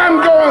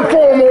 I'm going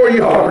 4 more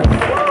yards.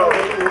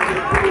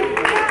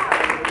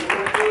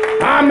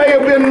 I may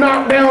have been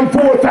knocked down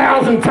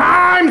 4,000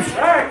 times,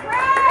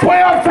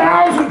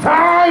 12,000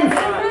 times,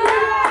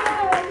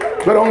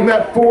 but on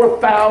that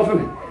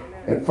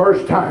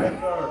 4,001st time,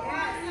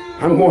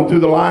 I'm going through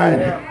the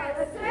line.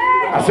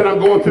 I said, I'm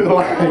going through the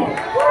line.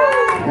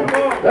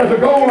 There's a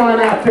goal line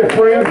out there,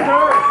 friend.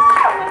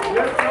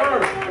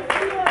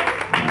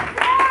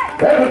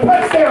 There's a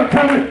touchdown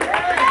coming.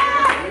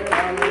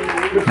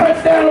 The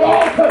touchdown of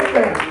all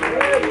touchdowns.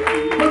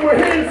 When we're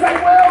here to say,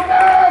 well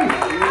done.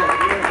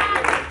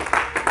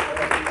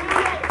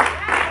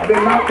 I've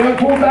been knocked down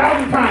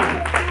 4,000 times.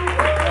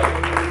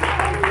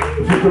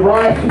 Sister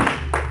Bryson,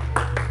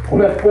 on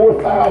that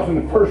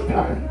 4,001st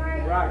time,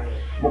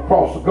 I'm going to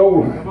cross the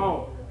goal line.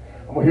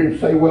 I'm going to hear you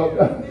say, well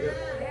done.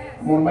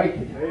 I'm going to make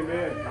it.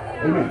 Amen.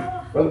 Amen.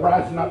 Brother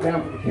Bryce's not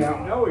down for the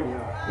count. No, he's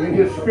not. In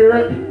his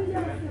spirit,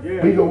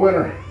 he's a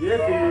winner. Yes,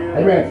 he is.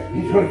 Amen.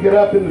 He's going to get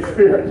up in the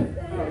spirit.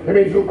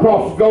 Amen. He's going to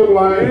cross the goal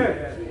line.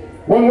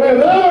 One way or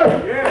the other.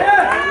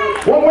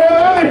 One way or the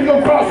other, he's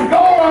going to cross the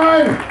goal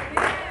line.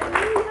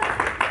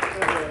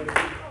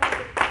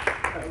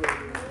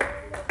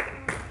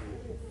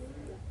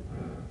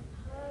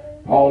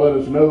 Paul let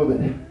us know that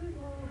if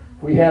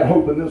we had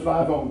hope in this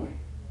life only,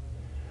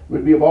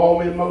 we'd be of all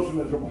men most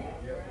miserable.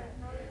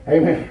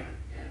 Amen.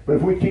 But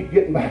if we keep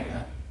getting back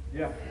up,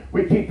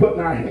 we keep putting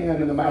our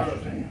hand in the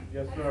master's hand.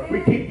 Yes, sir.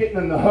 We keep getting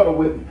in the huddle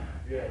with him.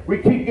 We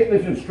keep getting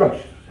his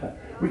instructions.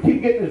 We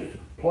keep getting his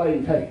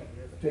plays. Hey,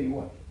 I'll tell you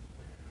what.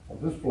 On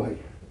this play,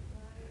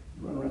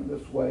 you run around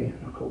this way,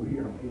 look over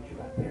here, I'm going to get you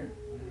right there.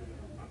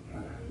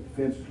 The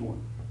fence is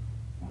going.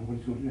 What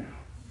he's going to do now.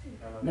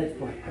 Next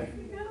play, hey,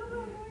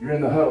 you're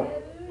in the huddle.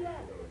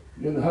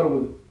 You're in the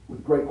huddle with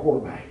a great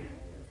quarterback.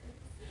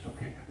 It's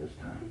okay, this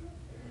time.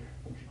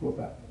 I want you to go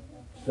about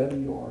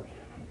 7 yards.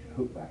 I want you to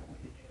hook back and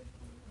hit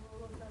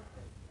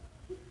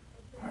you.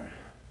 All right.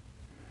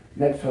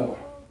 Next huddle.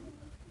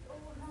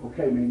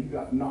 Okay, man, you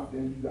got knocked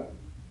in. You got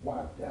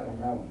wiped out on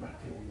that one. But I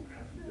tell you, we're going to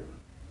try something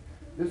different.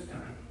 This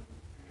time,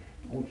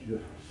 I want you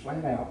to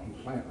slant out and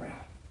slant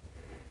route.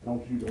 And I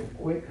want you to go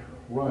quick,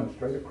 run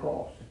straight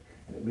across.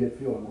 And at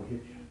midfield, I'm going to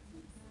hit you.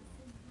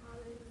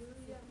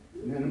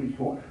 And the enemy's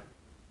going,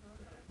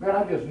 man,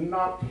 I just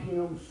knocked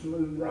him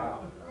smooth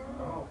out.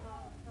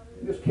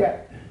 And this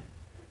cat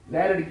is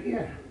at it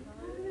again.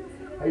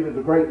 Hey, there's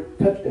a great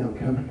touchdown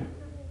coming.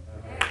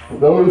 For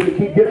those that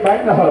keep getting back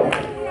in the huddle.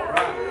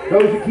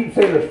 Those that keep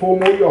saying there's 4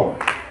 more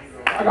yards.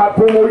 I got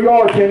 4 more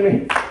yards in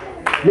me.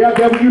 Yeah,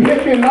 devil, you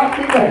hit me and knocked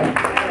me down.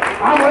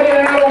 I'm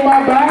laying out on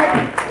my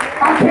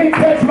back. I can't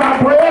catch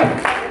my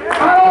breath.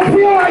 I don't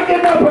feel like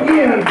getting up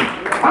again.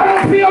 I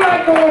don't feel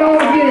like going on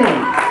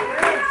again.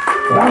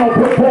 But I'm going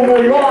to put 4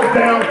 more yards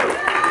down.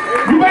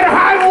 You better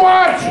hide and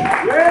watch.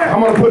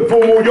 I'm going to put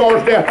 4 more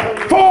yards down.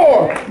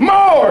 4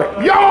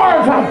 more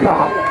yards I've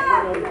got.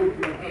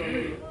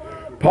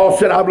 Paul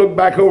said, I've looked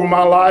back over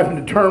my life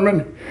and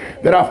determined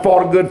that I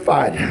fought a good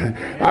fight.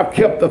 I've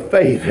kept the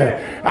faith.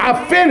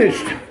 I've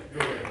finished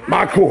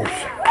my course.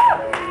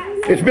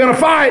 It's been a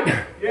fight.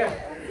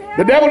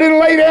 The devil didn't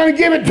lay down and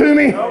give it to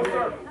me.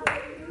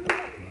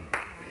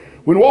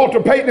 When Walter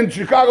Payton and the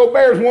Chicago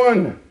Bears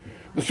won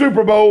the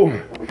Super Bowl,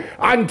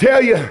 I can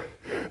tell you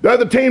the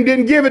other team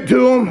didn't give it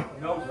to them.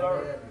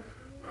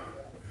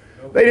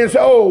 They didn't say,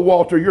 oh,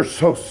 Walter, you're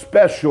so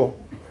special.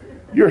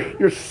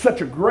 You're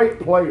such a great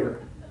player.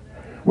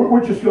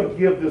 We're just going to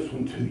give this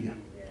one to you.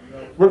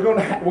 We're going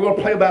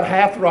to play about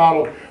half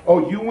throttle.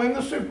 Oh, you win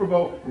the Super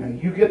Bowl,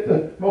 and you get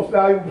the most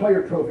valuable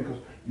player trophy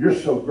because you're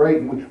so great,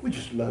 and we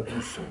just love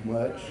you so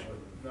much.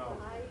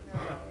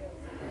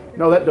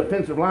 No, that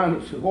defensive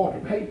lineman said, Walter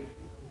Payton,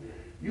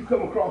 you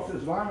come across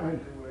this line,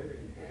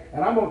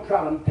 and I'm going to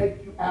try to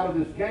take you out of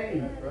this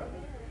game.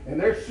 And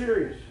they're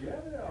serious.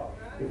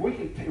 If we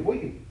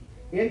can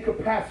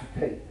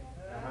incapacitate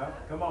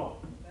come on.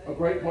 a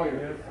great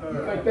player,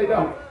 you think they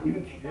don't?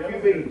 Even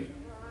QBs,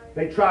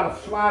 they try to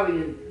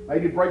slyly and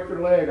maybe break their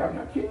leg. I'm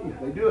not kidding you.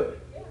 They do it.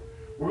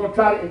 We're going to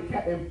try to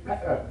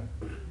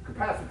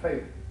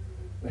incapacitate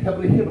the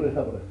hibbly.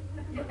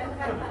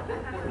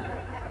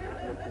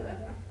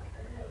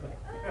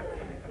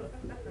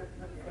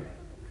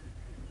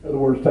 In other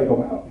words, take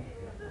them out.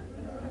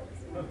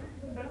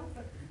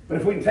 But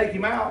if we can take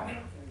him out,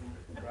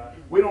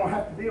 we don't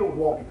have to deal with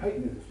Walter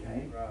Payton in this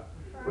game.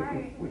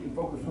 We can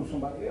focus on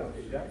somebody else.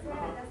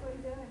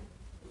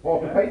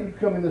 Walter Payton, you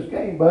come in this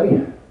game,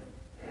 buddy,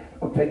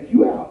 I'll take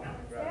you out.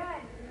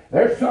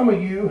 There's some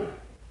of you,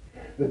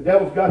 the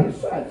devil's got his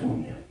sights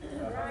on you.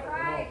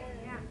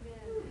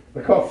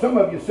 Because some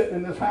of you sitting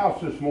in this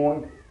house this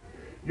morning,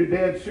 you're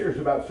dead serious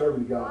about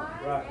serving God.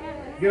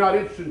 You're not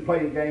interested in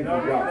playing games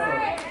with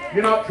God.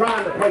 You're not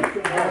trying to play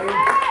some games.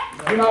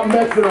 You're not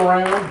messing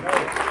around.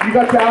 You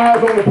got your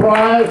eyes on the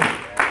prize.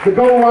 The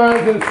goal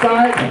line's in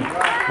sight.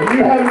 And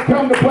you haven't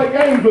come to play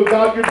games with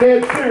God. You're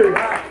dead serious.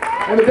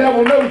 And the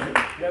devil knows it.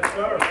 Yes,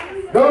 sir.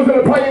 Those that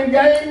are playing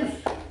games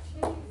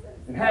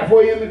and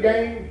halfway in the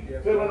game,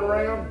 fiddling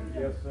around.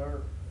 Yes,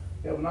 sir.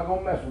 The devil's not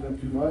going to mess with them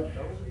too much.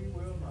 No, he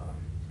will not.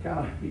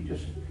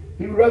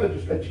 He would rather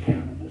just let you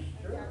count.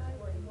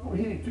 Don't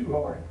hit him too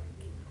hard.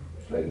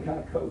 Just let him kind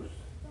of coast.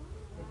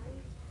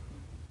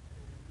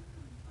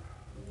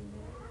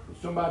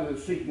 Somebody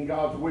that's seeking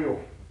God's will.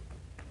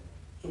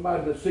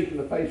 Somebody that's seeking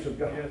the face of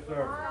God. Yes,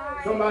 sir.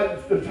 Somebody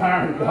that's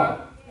desiring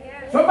God.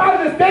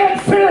 Somebody that's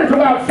dead serious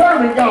about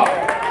serving God.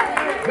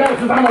 The devil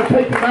says, I'm going to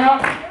take him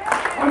out.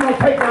 I'm going to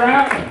take her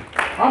out.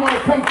 I'm going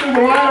to come through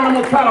the line and I'm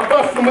going to try to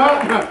bust them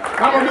up.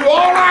 I'm going to do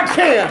all I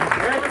can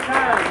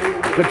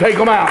to take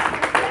them out.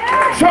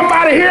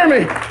 Somebody hear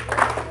me.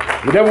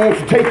 The devil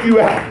wants to take you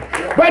out.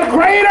 But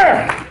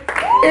greater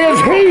is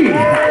he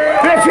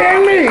that's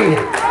in me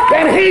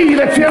than he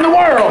that's in the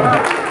world.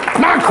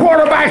 My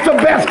quarterback's the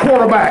best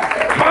quarterback.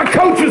 My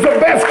coach is the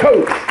best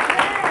coach.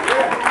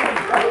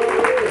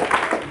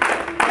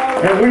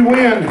 And we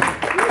win.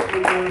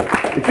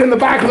 It's in the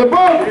back of the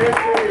book.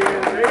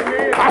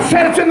 I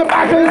said it's in the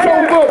back of this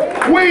old book.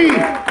 We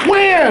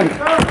win.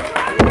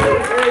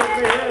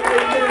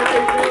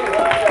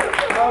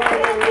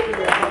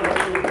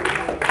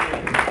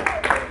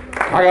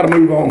 I got to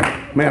move on.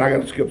 Man, I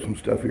got to skip some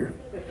stuff here.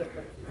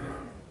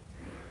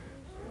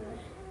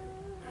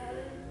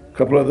 A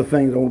couple other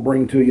things I want to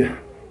bring to you.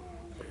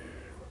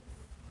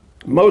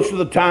 Most of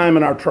the time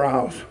in our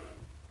trials,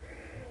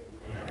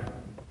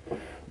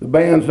 the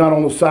band's not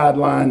on the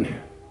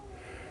sideline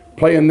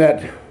playing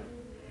that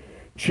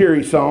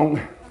cheery song.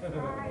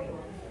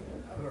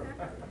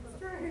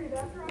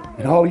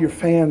 And all your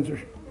fans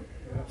are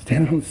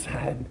standing on the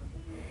side,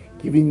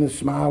 giving you the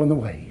smile and the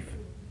wave.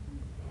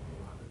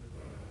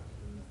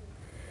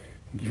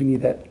 Giving you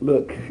that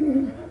look.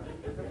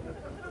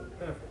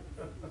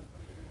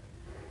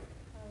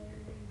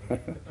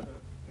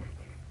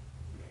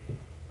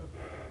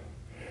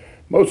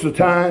 Most of the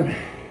time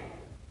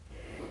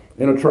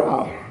in a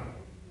trial,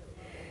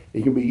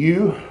 it can be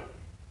you,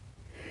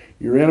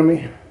 your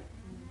enemy,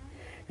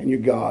 and your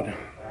God.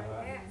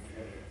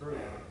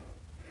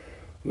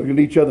 Looking at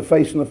each other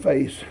face in the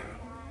face.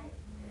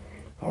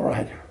 All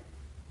right,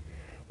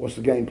 what's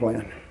the game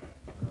plan?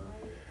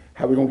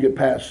 How are we going to get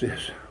past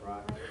this?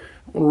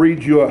 I'm going to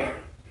read you a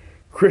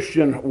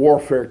Christian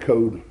warfare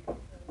code.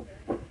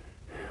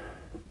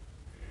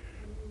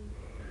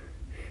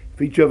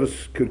 If each of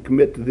us could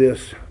commit to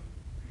this,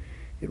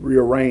 it'd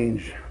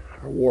rearrange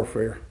our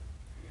warfare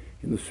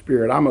in the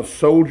Spirit. I'm a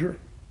soldier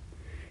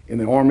in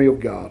the army of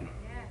God.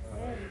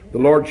 The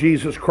Lord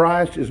Jesus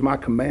Christ is my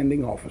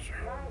commanding officer.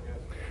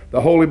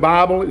 The Holy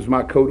Bible is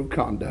my code of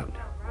conduct.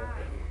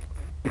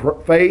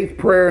 Faith,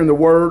 prayer, and the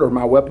Word are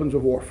my weapons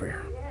of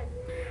warfare.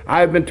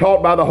 I have been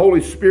taught by the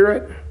Holy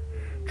Spirit,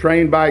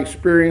 trained by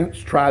experience,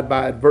 tried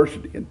by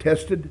adversity, and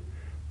tested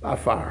by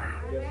fire.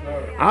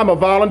 I'm a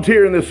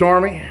volunteer in this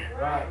army.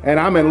 And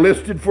I'm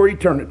enlisted for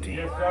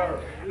eternity.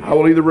 I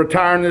will either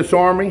retire in this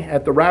army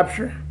at the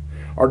rapture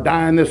or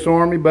die in this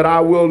army, but I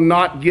will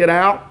not get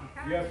out,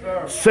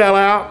 sell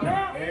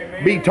out,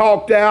 be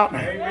talked out,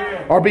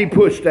 or be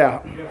pushed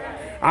out.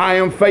 I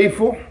am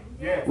faithful,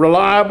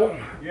 reliable,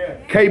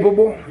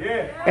 capable,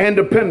 and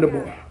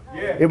dependable.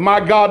 If my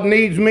God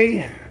needs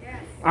me,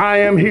 I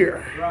am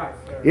here.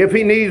 If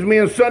he needs me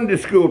in Sunday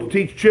school to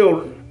teach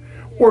children,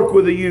 work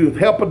with the youth,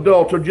 help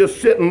adults, or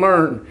just sit and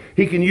learn,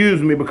 he can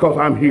use me because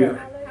I'm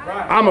here.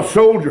 I'm a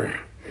soldier.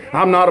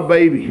 I'm not a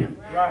baby.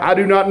 I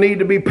do not need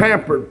to be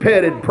pampered,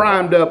 petted,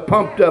 primed up,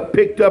 pumped up,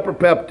 picked up, or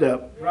pepped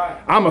up.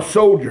 I'm a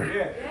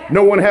soldier.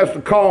 No one has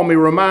to call me,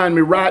 remind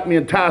me, write me,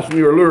 entice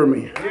me, or lure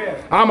me.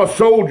 I'm a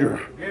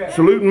soldier,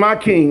 saluting my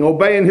king,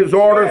 obeying his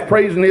orders,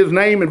 praising his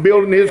name, and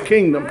building his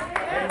kingdom.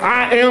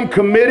 I am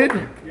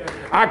committed.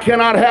 I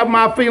cannot have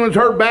my feelings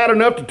hurt bad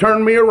enough to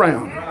turn me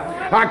around.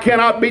 I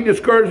cannot be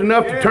discouraged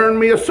enough to turn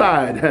me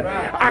aside.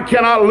 I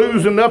cannot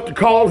lose enough to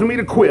cause me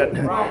to quit.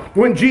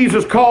 When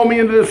Jesus called me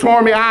into this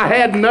army, I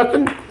had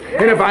nothing.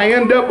 And if I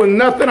end up with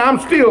nothing, I'm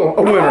still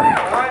a winner.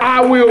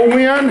 I will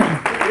win.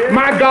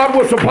 My God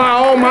will supply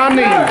all my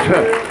needs.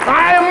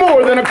 I am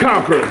more than a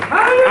conqueror.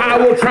 I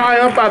will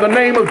triumph by the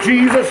name of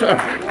Jesus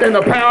and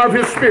the power of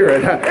his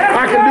Spirit.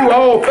 I can do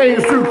all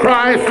things through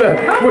Christ,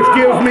 which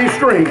gives me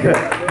strength.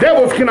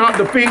 Devils cannot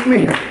defeat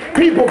me.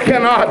 People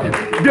cannot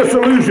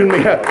disillusion me.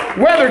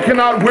 Weather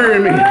cannot weary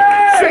me.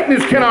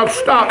 Sickness cannot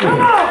stop me.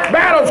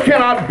 Battles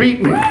cannot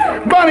beat me.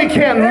 Money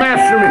can't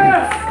master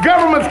me.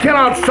 Governments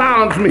cannot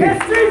silence me.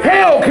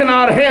 Hell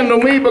cannot handle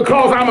me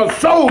because I'm a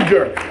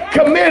soldier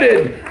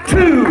committed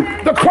to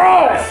the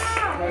cross.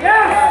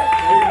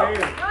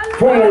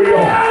 Four more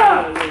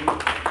y'all.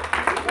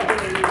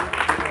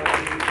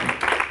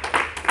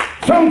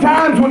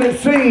 Sometimes when it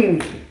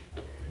seems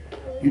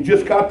you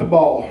just got the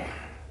ball,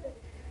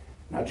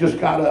 I just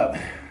got up,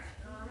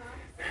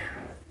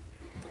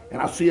 and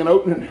I see an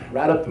opening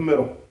right up the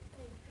middle.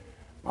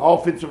 My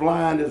offensive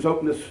line has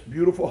opened this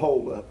beautiful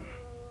hole up,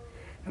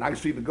 and I can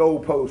see the goal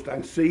post. I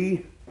can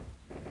see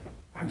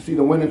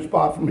the winning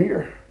spot from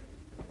here.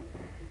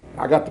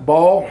 I got the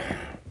ball,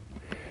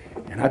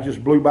 and I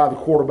just blew by the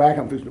quarterback.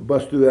 I'm fixing to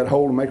bust through that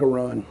hole and make a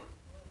run.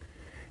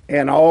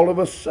 And all of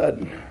a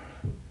sudden,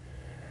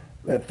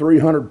 that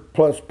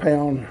 300-plus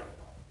pound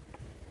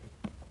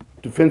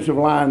defensive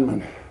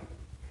lineman,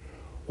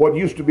 what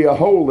used to be a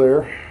hole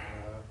there,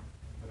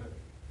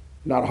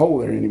 not a hole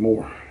there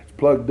anymore. It's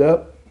plugged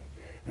up,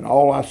 and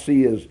all I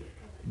see is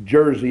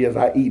jersey as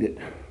I eat it.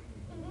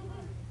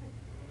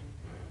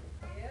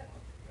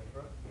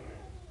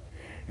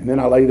 And then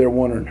I lay there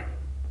wondering,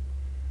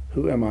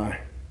 who am I?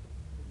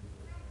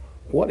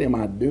 What am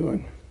I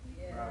doing?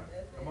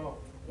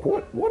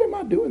 What am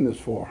I doing this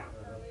for?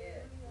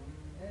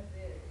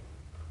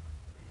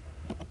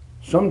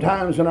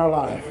 Sometimes in our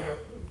life,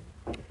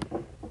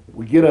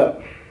 we get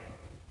up.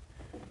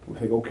 We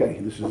think, okay,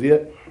 this is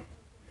it.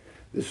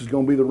 This is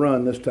going to be the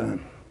run this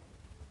time.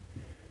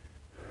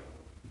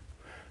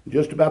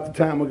 Just about the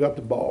time we got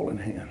the ball in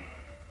hand,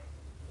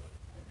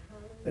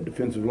 that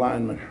defensive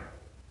lineman,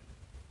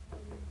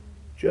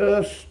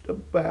 just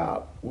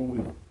about when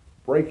we're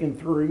breaking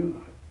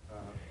through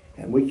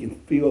and we can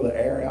feel the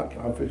air out,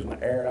 I'm fixing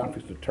the air out, I'm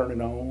fixing to turn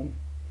it on,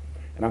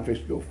 and I'm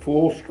fixing to go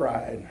full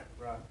stride,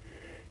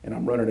 and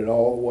I'm running it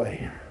all the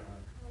way.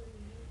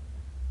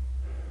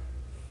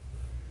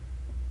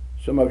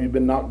 Some of you have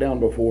been knocked down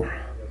before.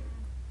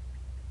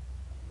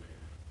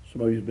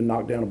 Some of you have been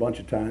knocked down a bunch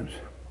of times.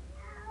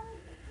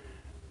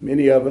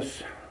 Many of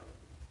us,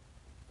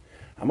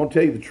 I'm going to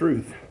tell you the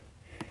truth.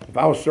 If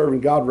I was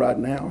serving God right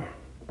now,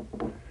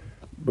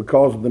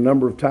 because of the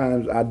number of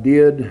times I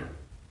did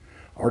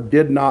or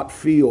did not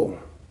feel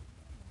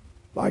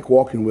like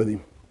walking with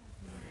him,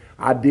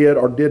 I did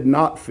or did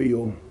not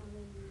feel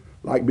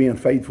like being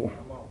faithful,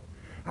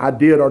 I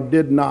did or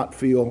did not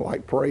feel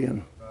like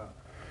praying,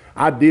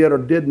 I did or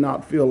did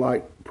not feel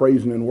like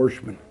praising and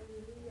worshiping,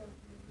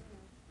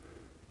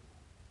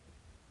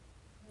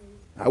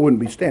 I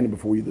wouldn't be standing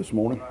before you this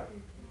morning.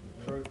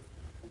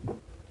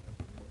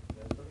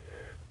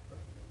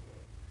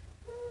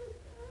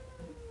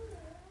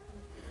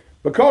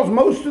 Because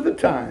most of the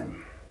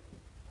time,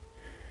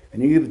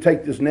 and you either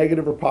take this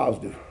negative or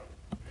positive,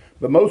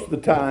 but most of the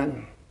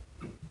time,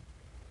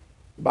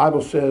 the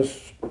Bible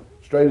says,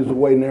 straight is the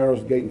way, narrow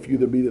is the gate, and few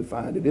there be that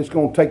find it. It's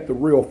going to take the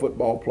real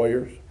football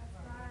players.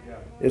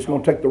 It's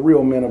going to take the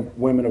real men and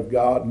women of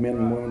God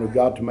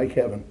to make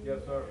heaven.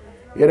 Yes, sir.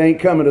 It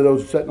ain't coming to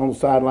those sitting on the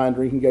sideline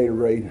drinking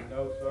Gatorade.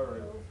 No,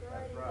 sir.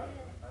 That's right.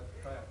 That's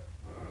a fact.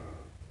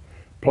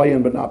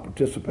 Playing but not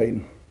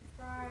participating.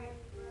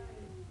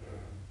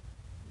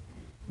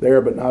 There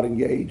but not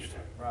engaged.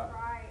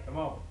 Right. Come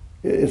on.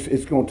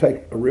 It's going to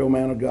take a real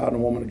man of God and a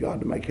woman of God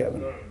to make heaven.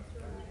 That's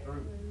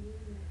true.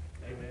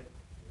 Amen.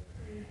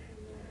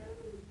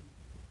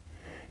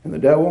 And the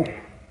devil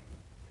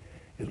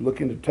is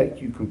looking to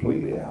take you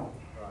completely out.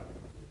 Right.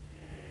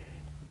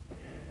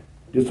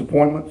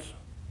 Disappointments,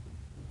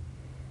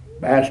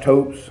 bashed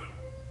hopes,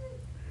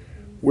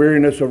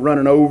 weariness of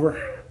running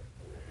over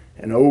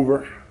and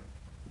over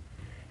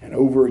and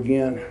over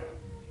again.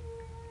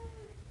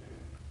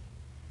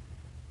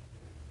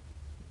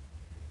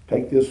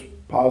 Take this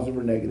positive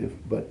or negative,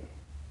 but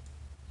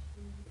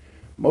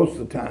most of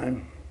the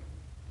time,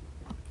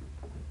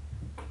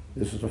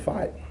 this is a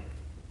fight.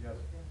 Yes.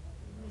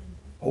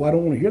 Oh, I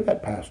don't want to hear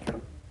that,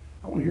 Pastor.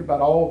 I want to hear about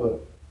all the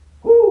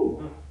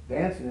whoo,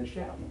 dancing and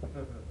shouting.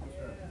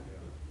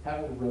 How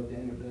old rub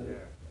Daniel does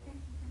it?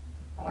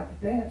 I like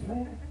to dance,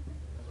 man.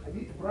 I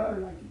get your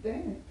brother like to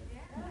dance.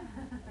 I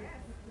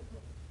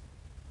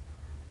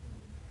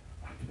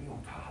like to be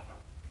on top.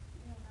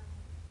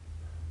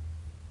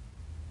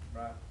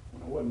 Right.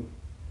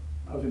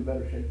 I was in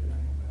better shape than I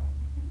am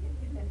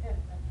now.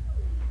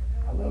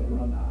 I love to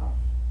run the house.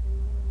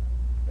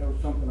 There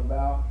was something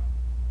about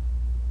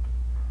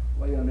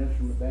laying an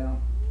instrument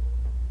down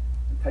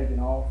and taking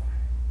off,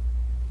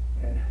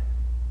 and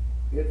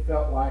it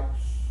felt like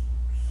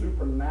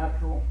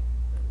supernatural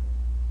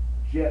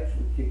jets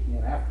would kick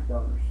in,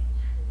 afterburners.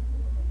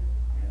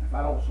 And if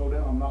I don't slow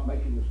down, I'm not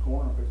making this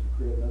corner, I'm fixing to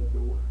create another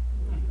door.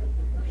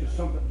 It's just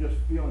something, just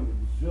feeling the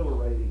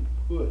exhilarating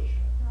push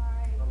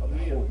of the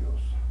Holy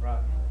Ghost.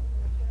 Right.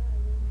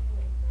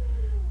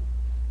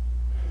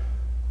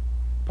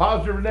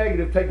 Positive or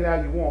negative, take it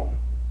how you want.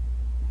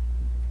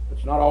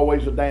 It's not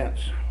always a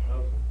dance.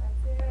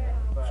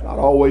 It's not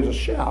always a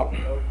shout.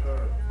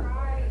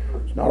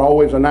 It's not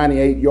always a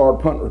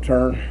 98-yard punt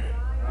return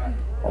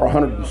or a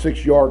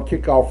 106-yard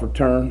kickoff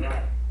return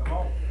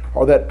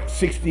or that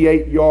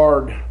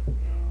 68-yard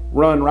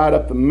run right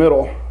up the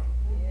middle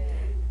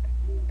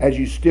as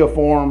you stiff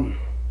arm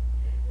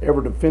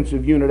every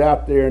defensive unit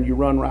out there and you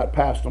run right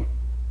past them.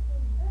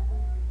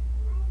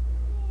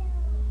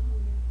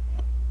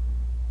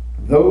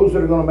 Those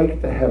that are going to make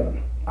it to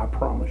heaven, I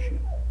promise you,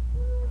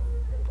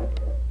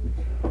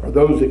 are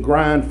those that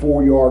grind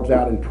 4 yards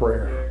out in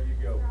prayer. There you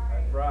go.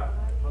 That's right.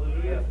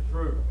 Hallelujah. That's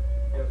true.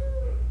 Yes.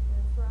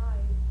 That's right.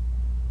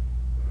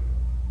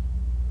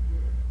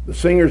 The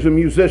singers and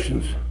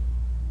musicians,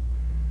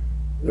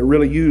 they're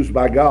really used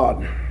by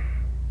God,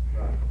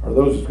 are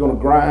those that's going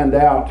to grind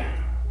out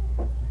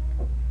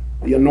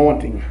the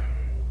anointing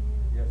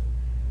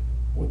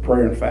with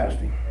prayer and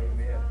fasting.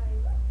 Amen.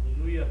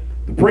 Hallelujah.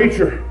 The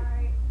preacher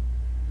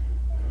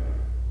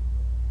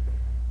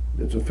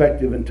that's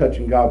effective in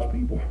touching God's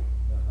people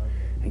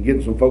and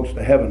getting some folks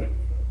to heaven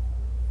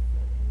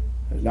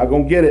is not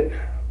going to get it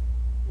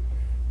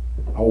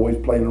always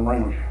playing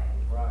around.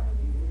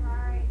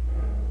 Right.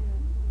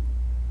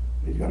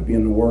 He's got to be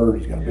in the Word.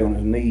 He's got to be on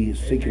his knees,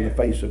 seeking the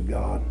face of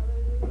God,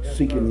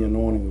 seeking the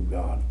anointing of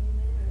God.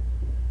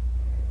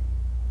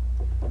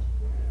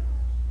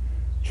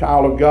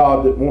 Child of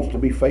God that wants to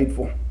be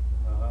faithful.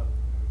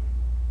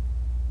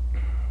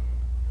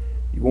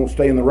 You won't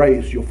stay in the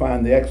race. You'll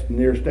find the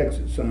nearest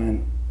exit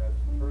sign. That's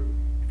true.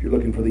 If you're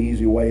looking for the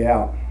easy way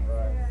out.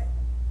 Right.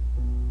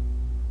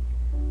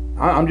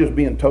 I'm just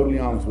being totally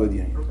honest with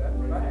you. That's fact.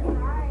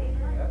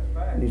 That's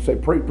fact. And you say,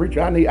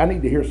 preacher, I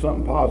need to hear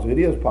something positive.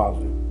 It is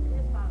positive.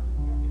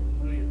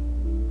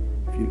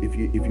 If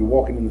you're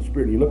walking in the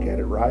Spirit and you look at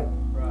it right.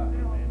 Right.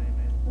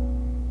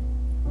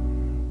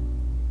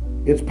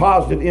 It's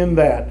positive in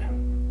that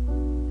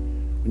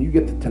when you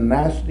get the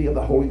tenacity of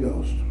the Holy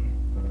Ghost,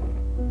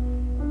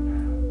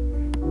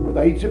 with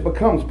age it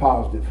becomes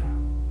positive.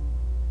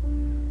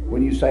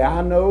 When you say,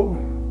 I know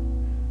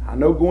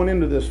going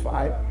into this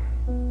fight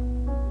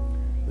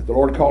that the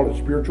Lord called it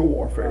spiritual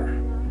warfare.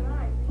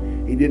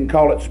 He didn't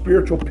call it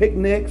spiritual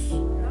picnics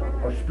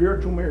or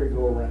spiritual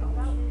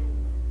merry-go-rounds.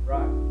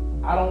 Right.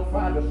 I don't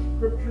find a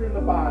scripture in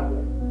the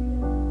Bible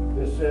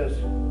that says,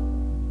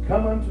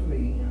 come unto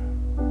me,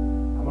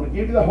 I'm going to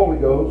give you the Holy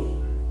Ghost,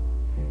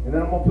 and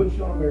then I'm going to put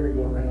you on a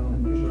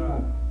merry-go-round, and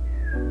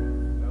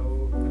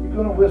you're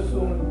going to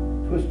whistle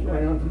and twist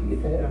around till you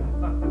get to heaven.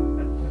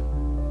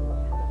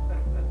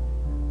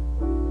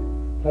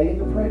 Play in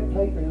the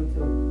playground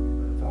till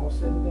it's all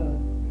said and done.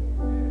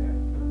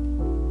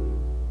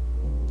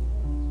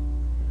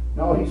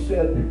 No, he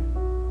said,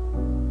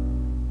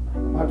 I'm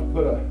going to have to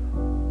put a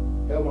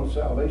helmet of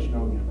salvation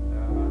on you.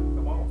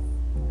 Come on.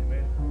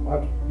 Amen. I'm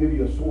going to have to give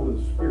you a sword of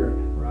the Spirit.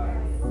 Right.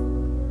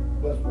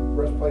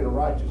 Breastplate of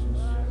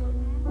righteousness.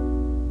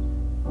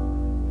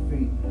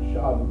 Feet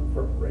shod with the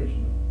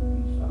preparation of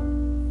peace.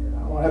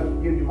 I'm going to have to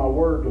give you my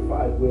word to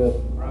fight with.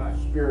 Right.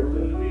 Spirit to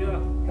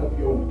help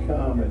you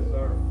overcome. Yes,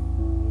 sir.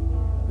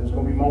 There's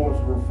going to be moments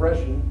of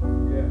refreshing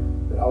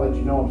that I'll let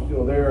you know I'm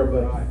still there,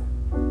 but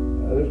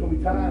there's going to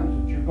be times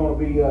that you're going to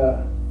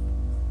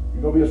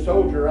be a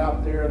soldier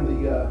out there in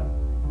the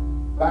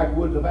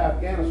backwoods of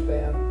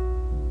Afghanistan,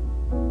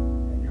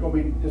 and you're going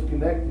to be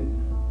disconnected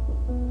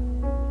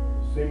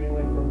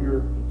seemingly from your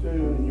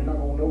platoon, and you're not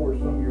going to know where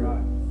some of your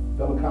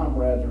fellow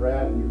comrades are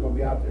at, and you're going to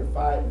be out there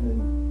fighting,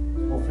 and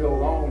it's going to feel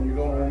alone, and you're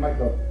going to make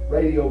a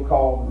radio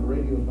call, and the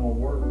radio's going to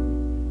work.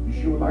 You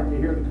sure would like to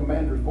hear the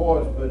commander's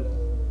voice, but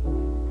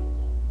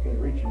you can't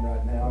reach him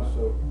right now,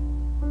 so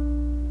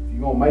if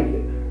you're going to make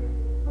it,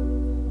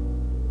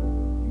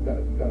 you got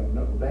to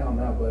knuckle down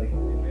now, buddy.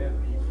 Amen.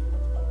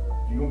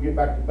 If you're going to get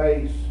back to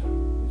base,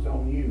 it's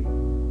on you.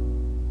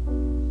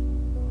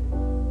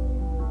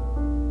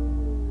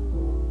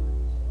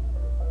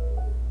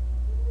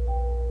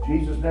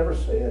 Jesus never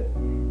said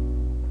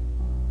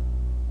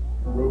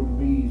the road would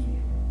be easy.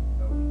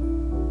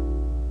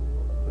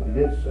 But he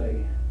did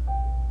say,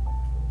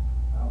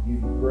 I'll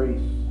give you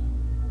grace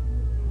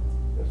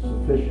that's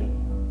sufficient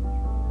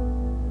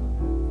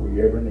for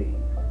your every need.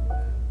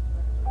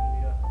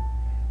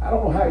 I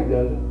don't know how he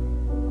does it.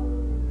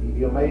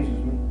 He amazes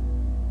me.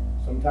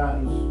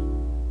 Sometimes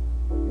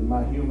in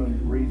my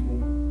human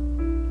reasoning,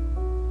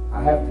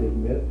 I have to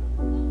admit,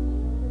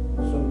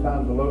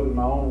 sometimes I look at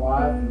my own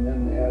life, and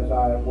then as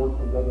I work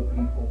with other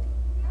people,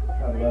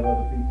 try to love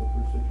other people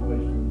through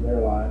situations in their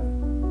life,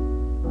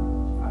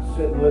 I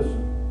sit and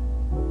listen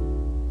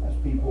as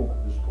people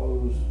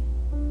disclose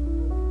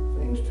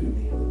things to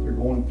me that they're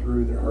going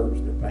through, their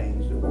hurts, their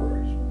pains, their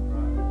worries.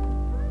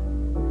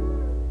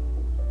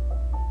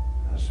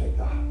 I say,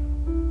 God,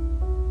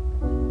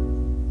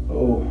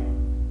 oh,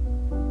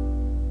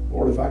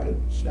 Lord, if I could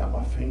snap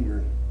my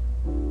finger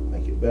and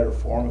make it better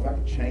for them, if I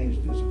could change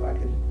this, if I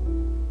could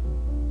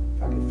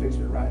fix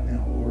it right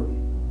now, Lord.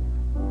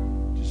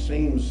 It just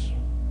seems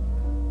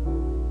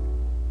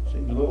a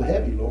little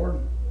heavy, Lord.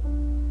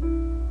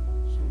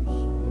 Seems a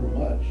little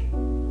much.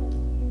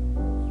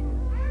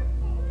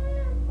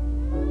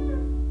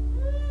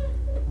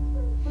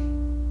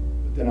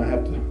 But then I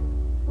have to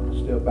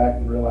step back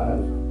and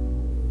realize,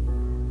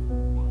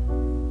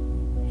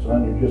 son,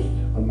 you're just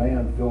a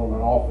man filling an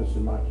office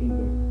in my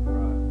kingdom.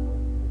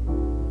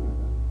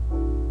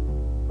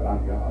 But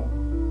I'm God.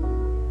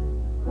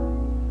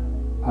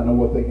 I know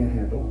what they can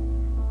handle.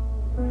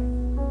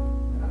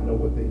 And I know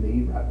what they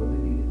need right when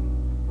they need it.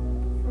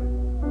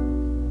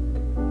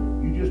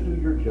 You just do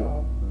your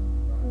job.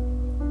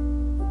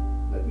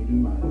 Let me do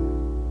mine.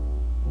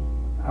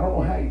 I don't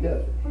know how he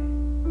does it.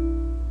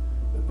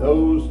 But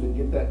those that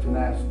get that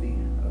tenacity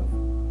of,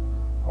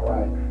 all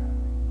right,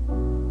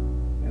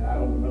 and I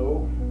don't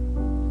know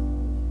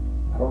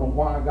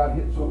why I got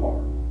hit so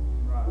hard.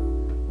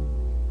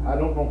 I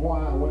don't know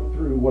why I went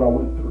through what I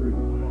went through.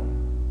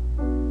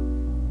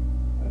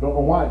 I don't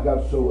know why it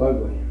got so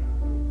ugly.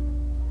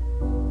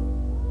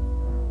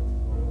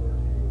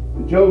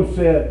 But Job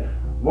said,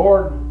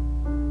 Lord,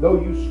 though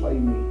you slay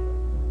me,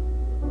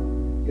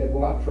 yet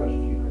will I trust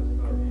you.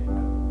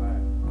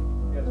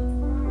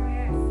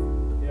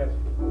 Yes.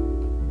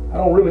 I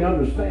don't really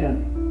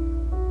understand,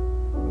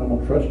 but I'm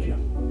going to trust you.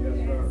 Yes,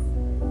 sir.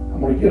 I'm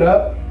going to get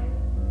up.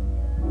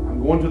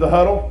 I'm going to the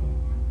huddle.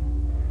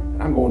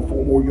 And I'm going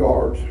 4 more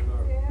yards.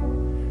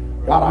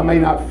 God, I may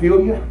not feel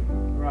you.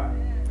 Right.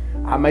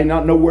 I may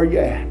not know where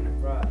you're at.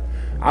 Right.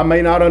 I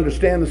may not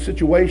understand the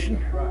situation.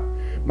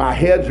 Right. My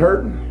head's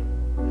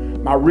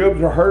hurting. My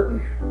ribs are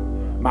hurting.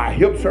 My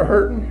hips are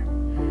hurting.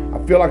 I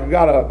feel like I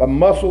got a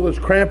muscle that's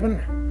cramping.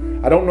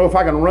 I don't know if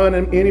I can run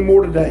any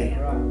more today.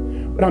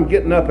 Right. But I'm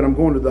getting up and I'm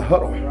going to the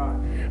huddle. Right.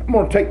 I'm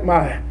going to take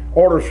my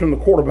orders from the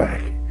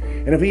quarterback.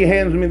 And if he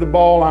hands me the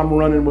ball, I'm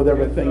running with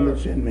everything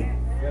that's in me.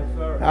 Yes,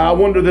 sir. I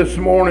wonder this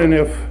morning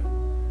if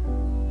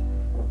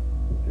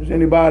there's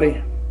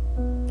anybody,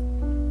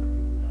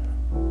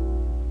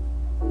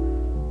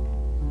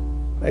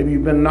 maybe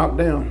you've been knocked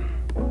down.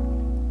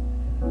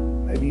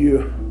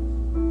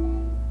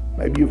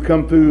 Maybe you've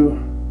come through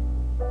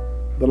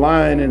the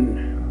line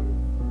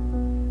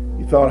and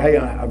you thought, hey,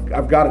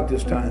 I've got it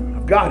this time.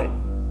 I've got it.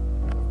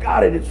 I've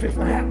got it. It's fixing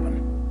to happen.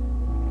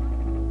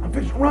 I'm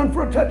fixing to run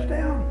for a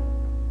touchdown.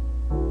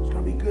 It's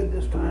going to be good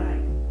this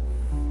time.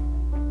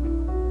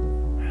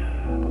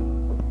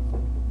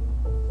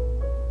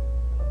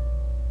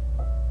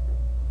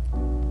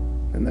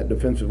 And that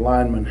defensive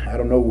lineman out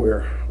of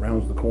nowhere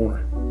rounds the corner.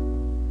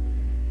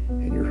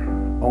 And you're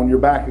on your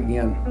back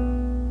again.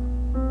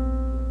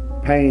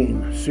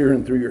 Pain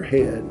searing through your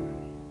head.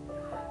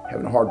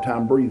 Having a hard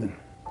time breathing.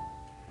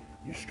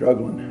 You're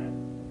struggling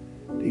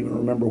to even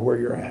remember where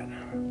you're at.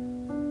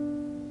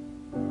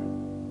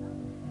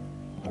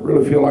 I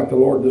really feel like the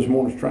Lord this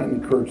morning is trying to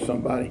encourage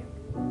somebody.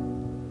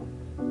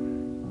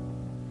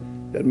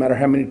 Doesn't matter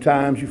how many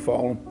times you've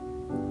fallen.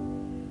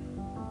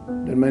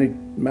 Doesn't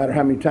matter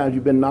how many times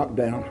you've been knocked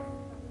down.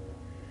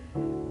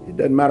 It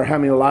doesn't matter how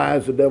many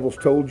lies the devil's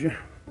told you.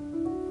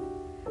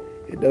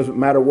 It doesn't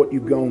matter what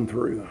you've gone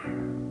through.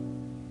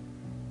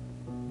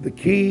 The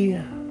key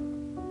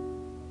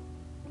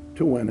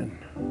to winning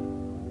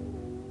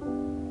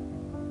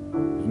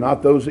is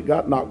not those that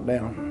got knocked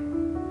down,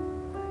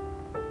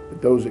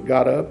 but those that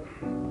got up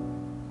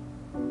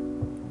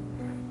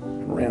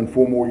and ran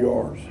 4 more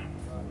yards.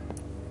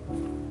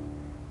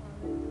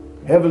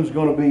 Heaven's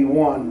going to be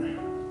won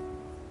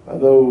by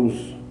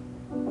those,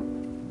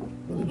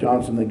 Brother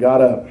Johnson, that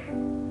got up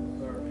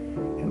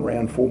and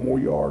ran 4 more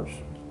yards.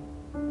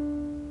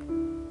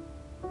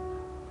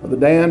 Brother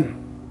Dan,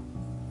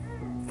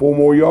 4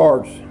 more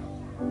yards.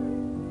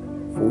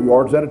 4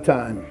 yards at a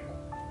time.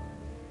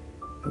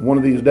 And one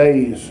of these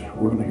days,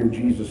 we're going to hear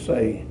Jesus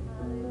say,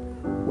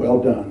 well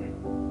done,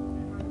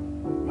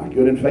 my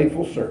good and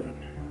faithful servant.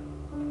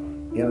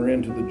 Enter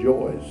into the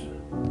joys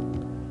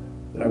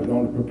that I'm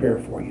going to prepare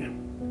for you.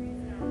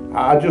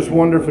 I just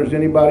wonder if there's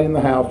anybody in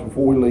the house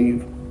before we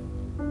leave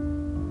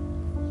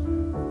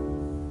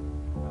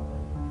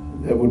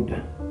that would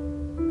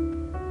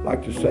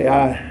like to say,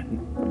 I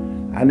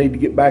need to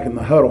get back in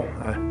the huddle.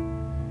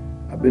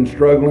 I've been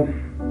struggling.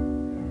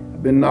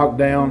 I've been knocked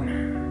down.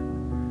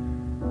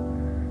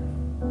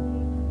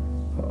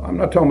 I'm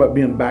not talking about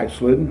being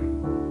backslidden.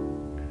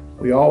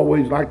 We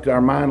always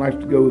our mind likes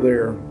to go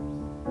there.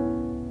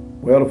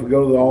 Well, if we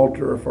go to the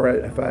altar, if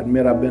I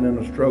admit I've been in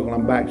a struggle,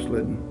 I'm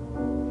backslidden.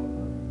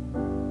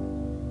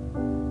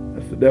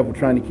 That's the devil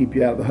trying to keep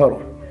you out of the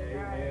huddle.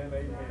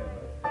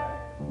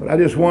 But I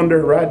just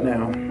wonder right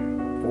now,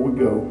 before we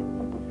go,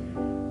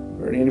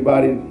 or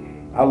anybody,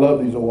 I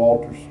love these old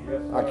altars.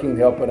 I can't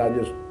help it.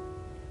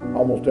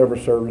 Almost every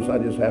service, I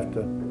just have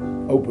to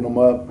open them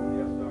up.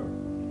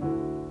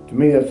 To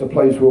me, that's the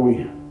place where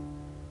we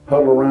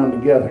huddle around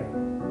together.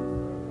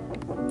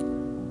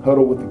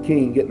 Huddle with the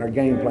King, getting our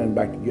game plan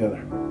back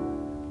together.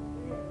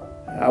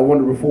 I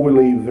wonder before we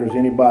leave if there's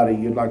anybody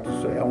you'd like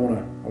to say, I want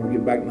to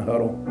get back in the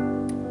huddle.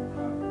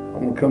 I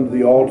want to come to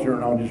the altar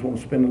and I just want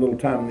to spend a little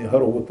time in the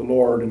huddle with the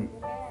Lord, and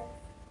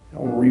I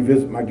want to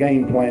revisit my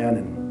game plan,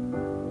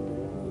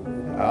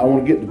 and I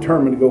want to get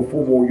determined to go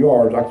 4 more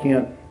yards. I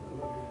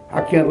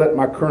can't let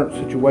my current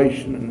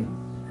situation and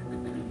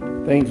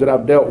things that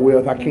I've dealt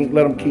with, I can't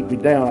let them keep me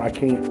down. I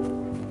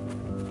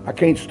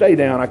can't stay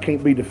down. I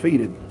can't be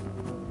defeated.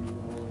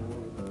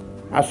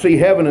 I see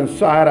heaven in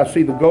sight. I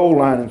see the goal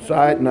line in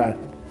sight, and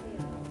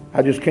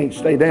I just can't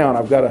stay down.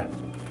 I got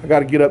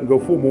to get up and go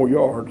 4 more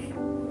yards.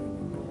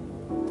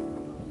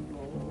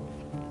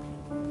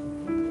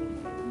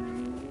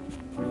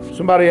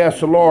 Somebody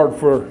asked the Lord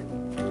for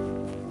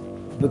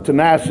the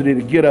tenacity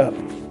to get up.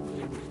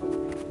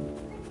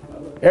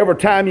 Every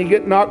time you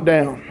get knocked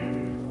down,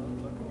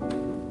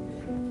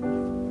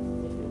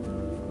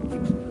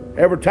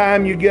 every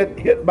time you get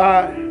hit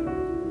by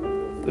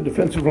the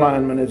defensive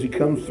lineman as he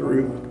comes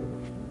through,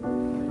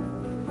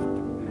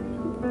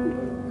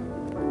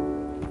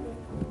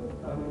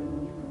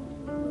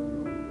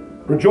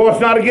 rejoice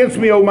not against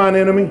me, O mine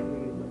enemy.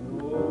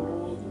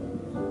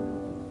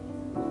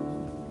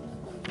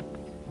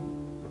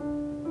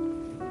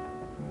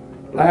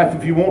 Laugh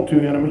if you want to,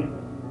 enemy.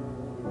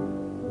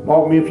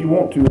 Mock me if you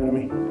want to,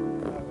 enemy.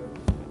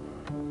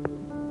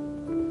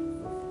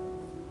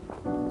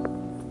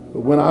 But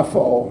when I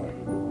fall,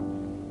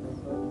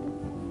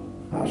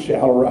 I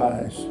shall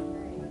arise.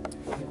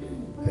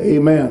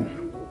 Amen.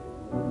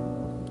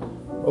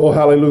 Oh,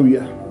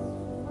 hallelujah.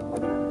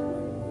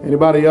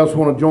 Anybody else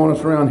want to join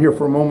us around here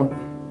for a moment?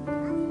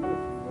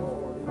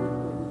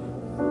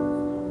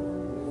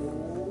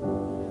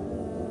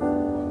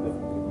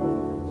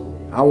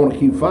 I want to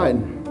keep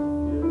fighting.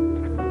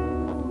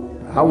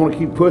 I want to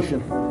keep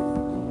pushing.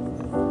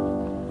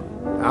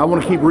 I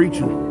want to keep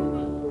reaching.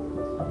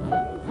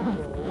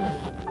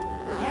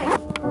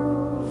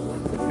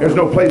 There's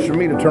no place for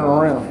me to turn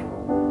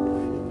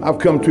around. I've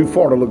come too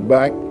far to look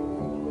back.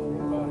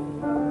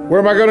 Where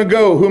am I going to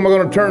go? Who am I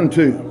going to turn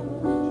to?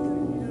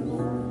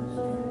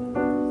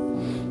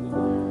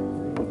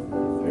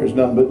 There's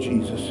none but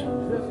Jesus.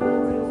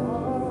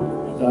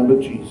 None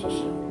but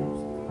Jesus.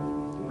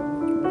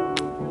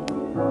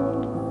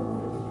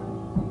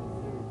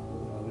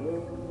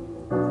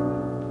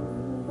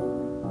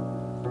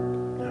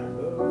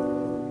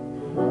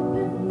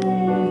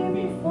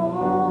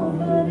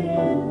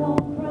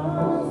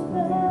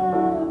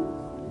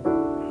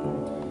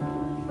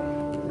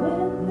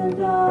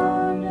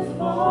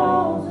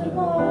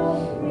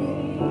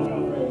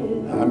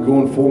 I'm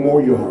going 4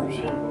 more yards.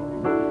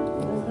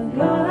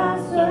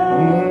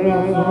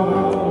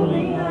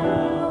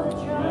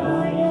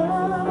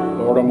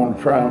 Lord, I'm going to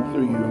triumph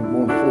through you. I'm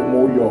going 4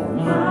 more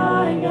yards.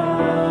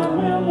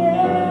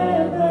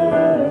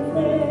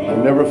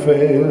 I'll never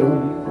fail.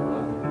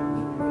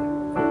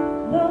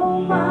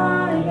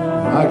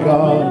 My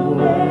God will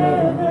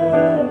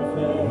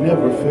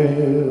never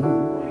fail.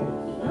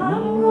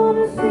 I'm going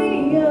to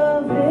see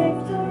a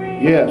victory.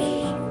 Yes.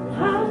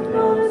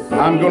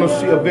 I'm going to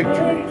see a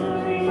victory.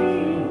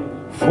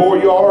 4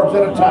 yards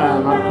at a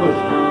time. I'm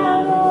pushing.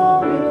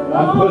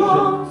 I'm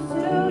pushing.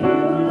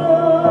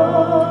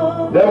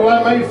 Devil, I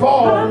may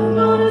fall.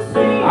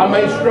 I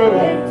may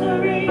struggle.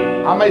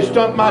 I may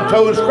stump my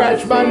toe and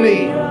scratch my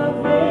knee.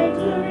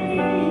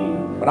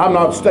 But I'm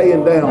not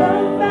staying down.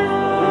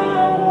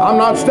 I'm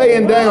not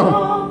staying down.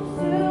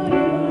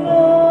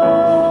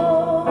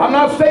 I'm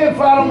not staying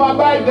flat on my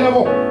back,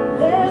 devil.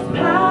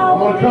 I'm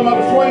going to come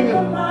up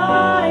swinging.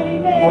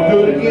 I'll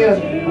do it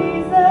again.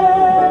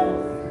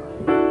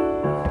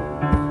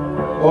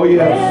 Oh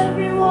yes.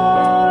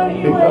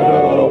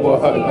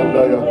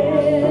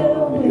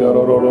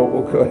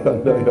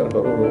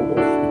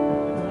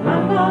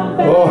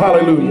 Oh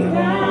hallelujah.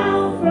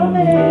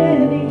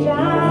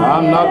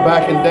 I'm not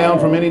backing down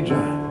from any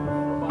giant.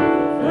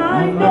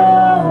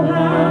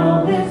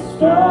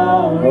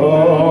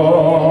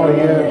 Oh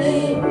yes.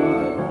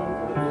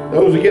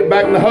 Those that get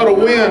back in the huddle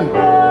win.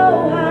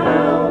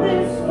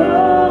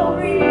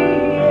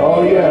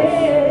 Oh yes.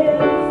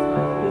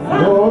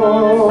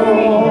 Oh,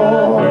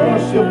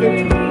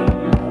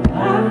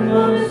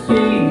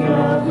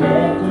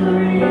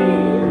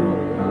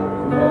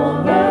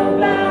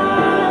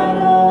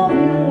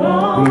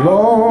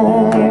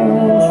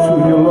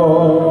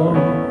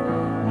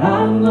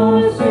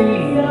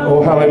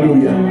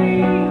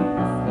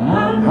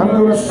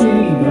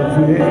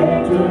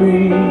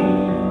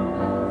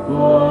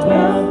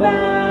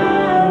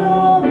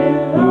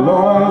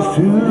 belongs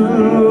to you,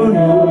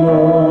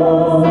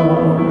 Lord.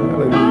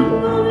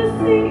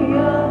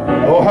 Hallelujah.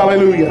 Oh,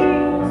 hallelujah.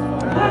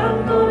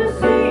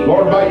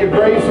 Lord, by your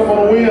grace, I'm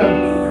going to win.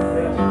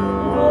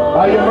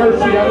 By your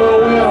mercy, I'm going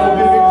to win. I'm going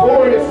to be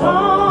victorious.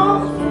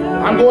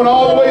 I'm going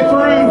all the way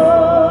through.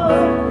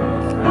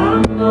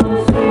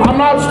 I'm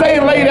not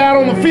staying laid out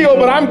on the field,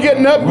 but I'm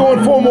getting up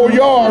going 4 more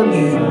yards.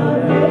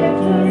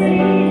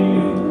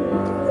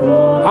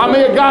 I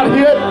may have got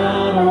hit.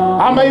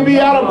 I may be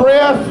out of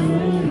breath.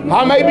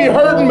 I may be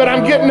hurting, but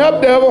I'm getting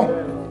up, devil.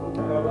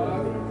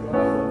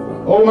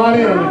 Oh, my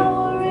enemy.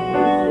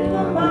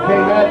 You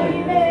came at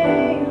me.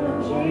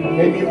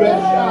 Gave me your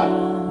best shot.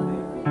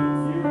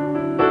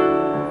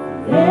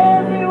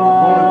 Going through.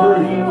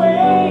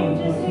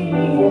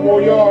 4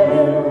 more yards.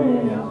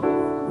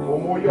 4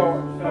 more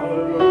yards.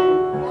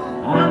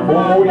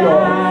 4 more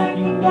yards.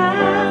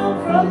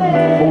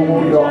 4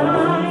 more yards.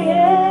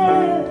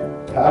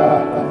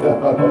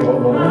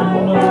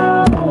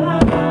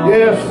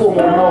 Yes, 4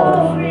 more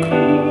yards.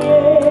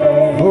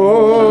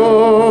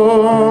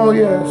 Oh,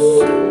 yes.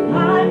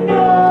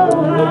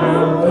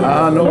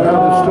 I know how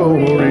the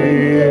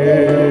story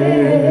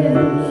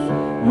ends.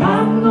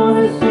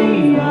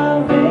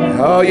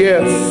 Oh,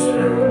 yes.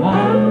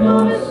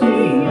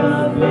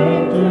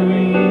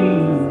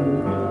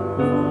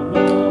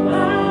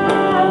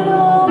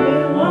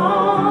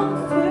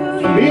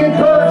 Be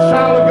encouraged,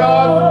 child of God.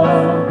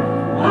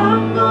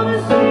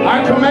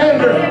 Our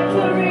commander,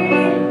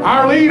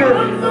 our leader,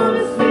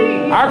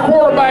 our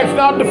quarterback's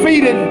not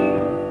defeated.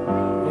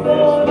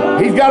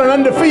 He's got an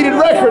undefeated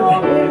record.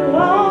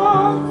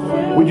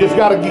 We just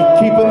got to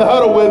keep in the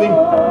huddle with him.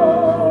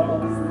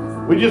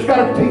 We just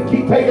got to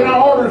keep taking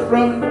our orders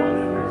from him.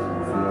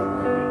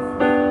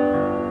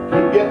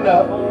 Keep getting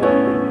up.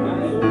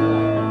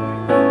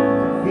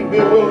 Keep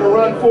being willing to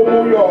run 4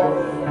 more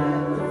yards.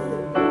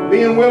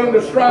 Being willing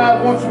to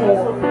strive once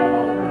more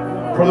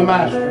for the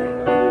mastery.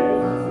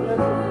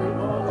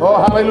 Oh,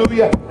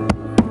 hallelujah.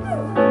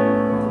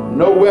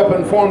 No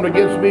weapon formed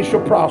against me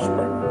shall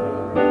prosper,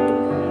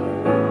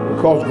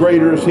 because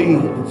greater is he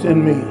that's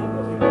in me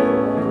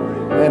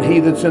than he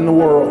that's in the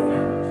world.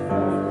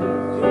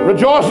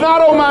 Rejoice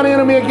not, O mine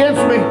enemy,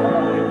 against me.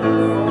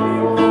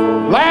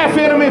 Laugh,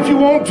 enemy, if you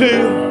want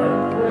to.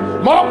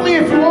 Mock me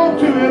if you want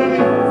to, enemy.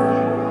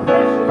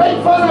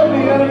 Make fun of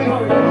me, enemy.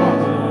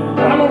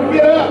 And I'm going to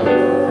get up.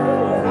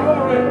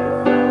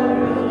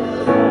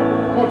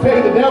 I'm going to tell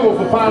you the devil's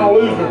the final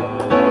loser.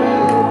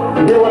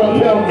 You hear what I'm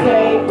telling you?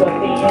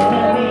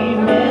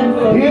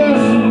 His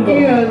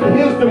end,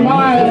 his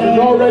demise is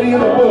already in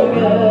the book.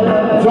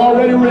 It's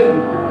already written.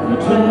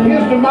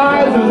 His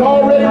demise is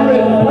already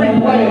written,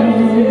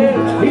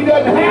 pre-planned. He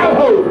doesn't have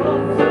hope.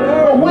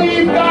 But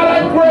we've got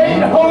a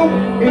great hope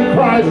in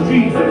Christ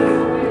Jesus.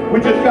 We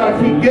just got to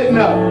keep getting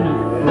up.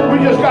 We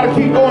just got to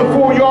keep going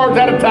 4 yards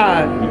at a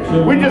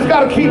time. We just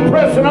got to keep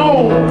pressing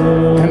on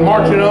and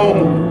marching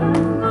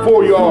on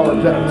 4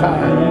 yards at a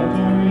time.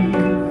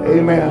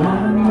 Amen.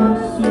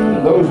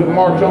 Those that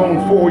march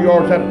on 4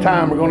 yards at a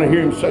time are going to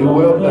hear him say,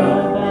 well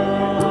done.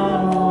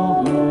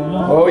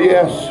 Oh,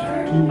 yes.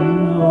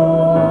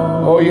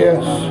 Oh,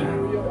 yes.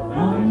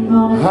 I'm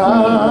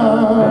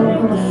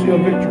going to see a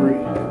victory.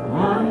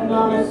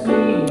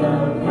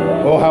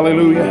 Oh,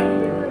 hallelujah.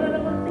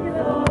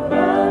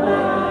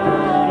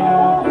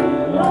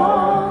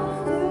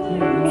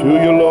 To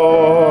you,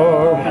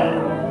 Lord.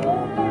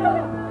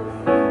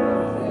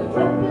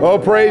 Oh,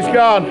 praise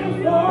God.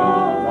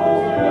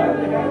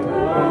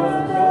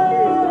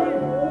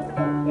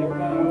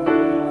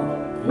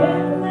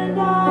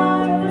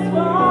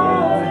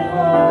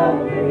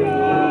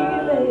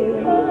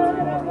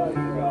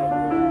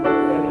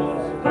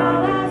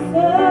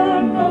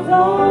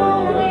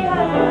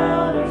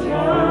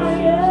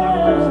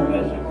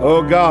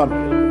 Oh, God.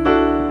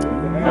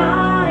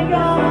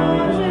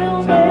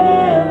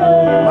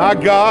 My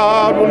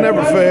God will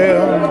never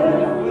fail.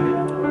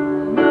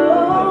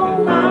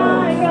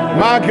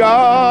 My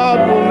God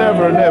will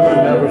never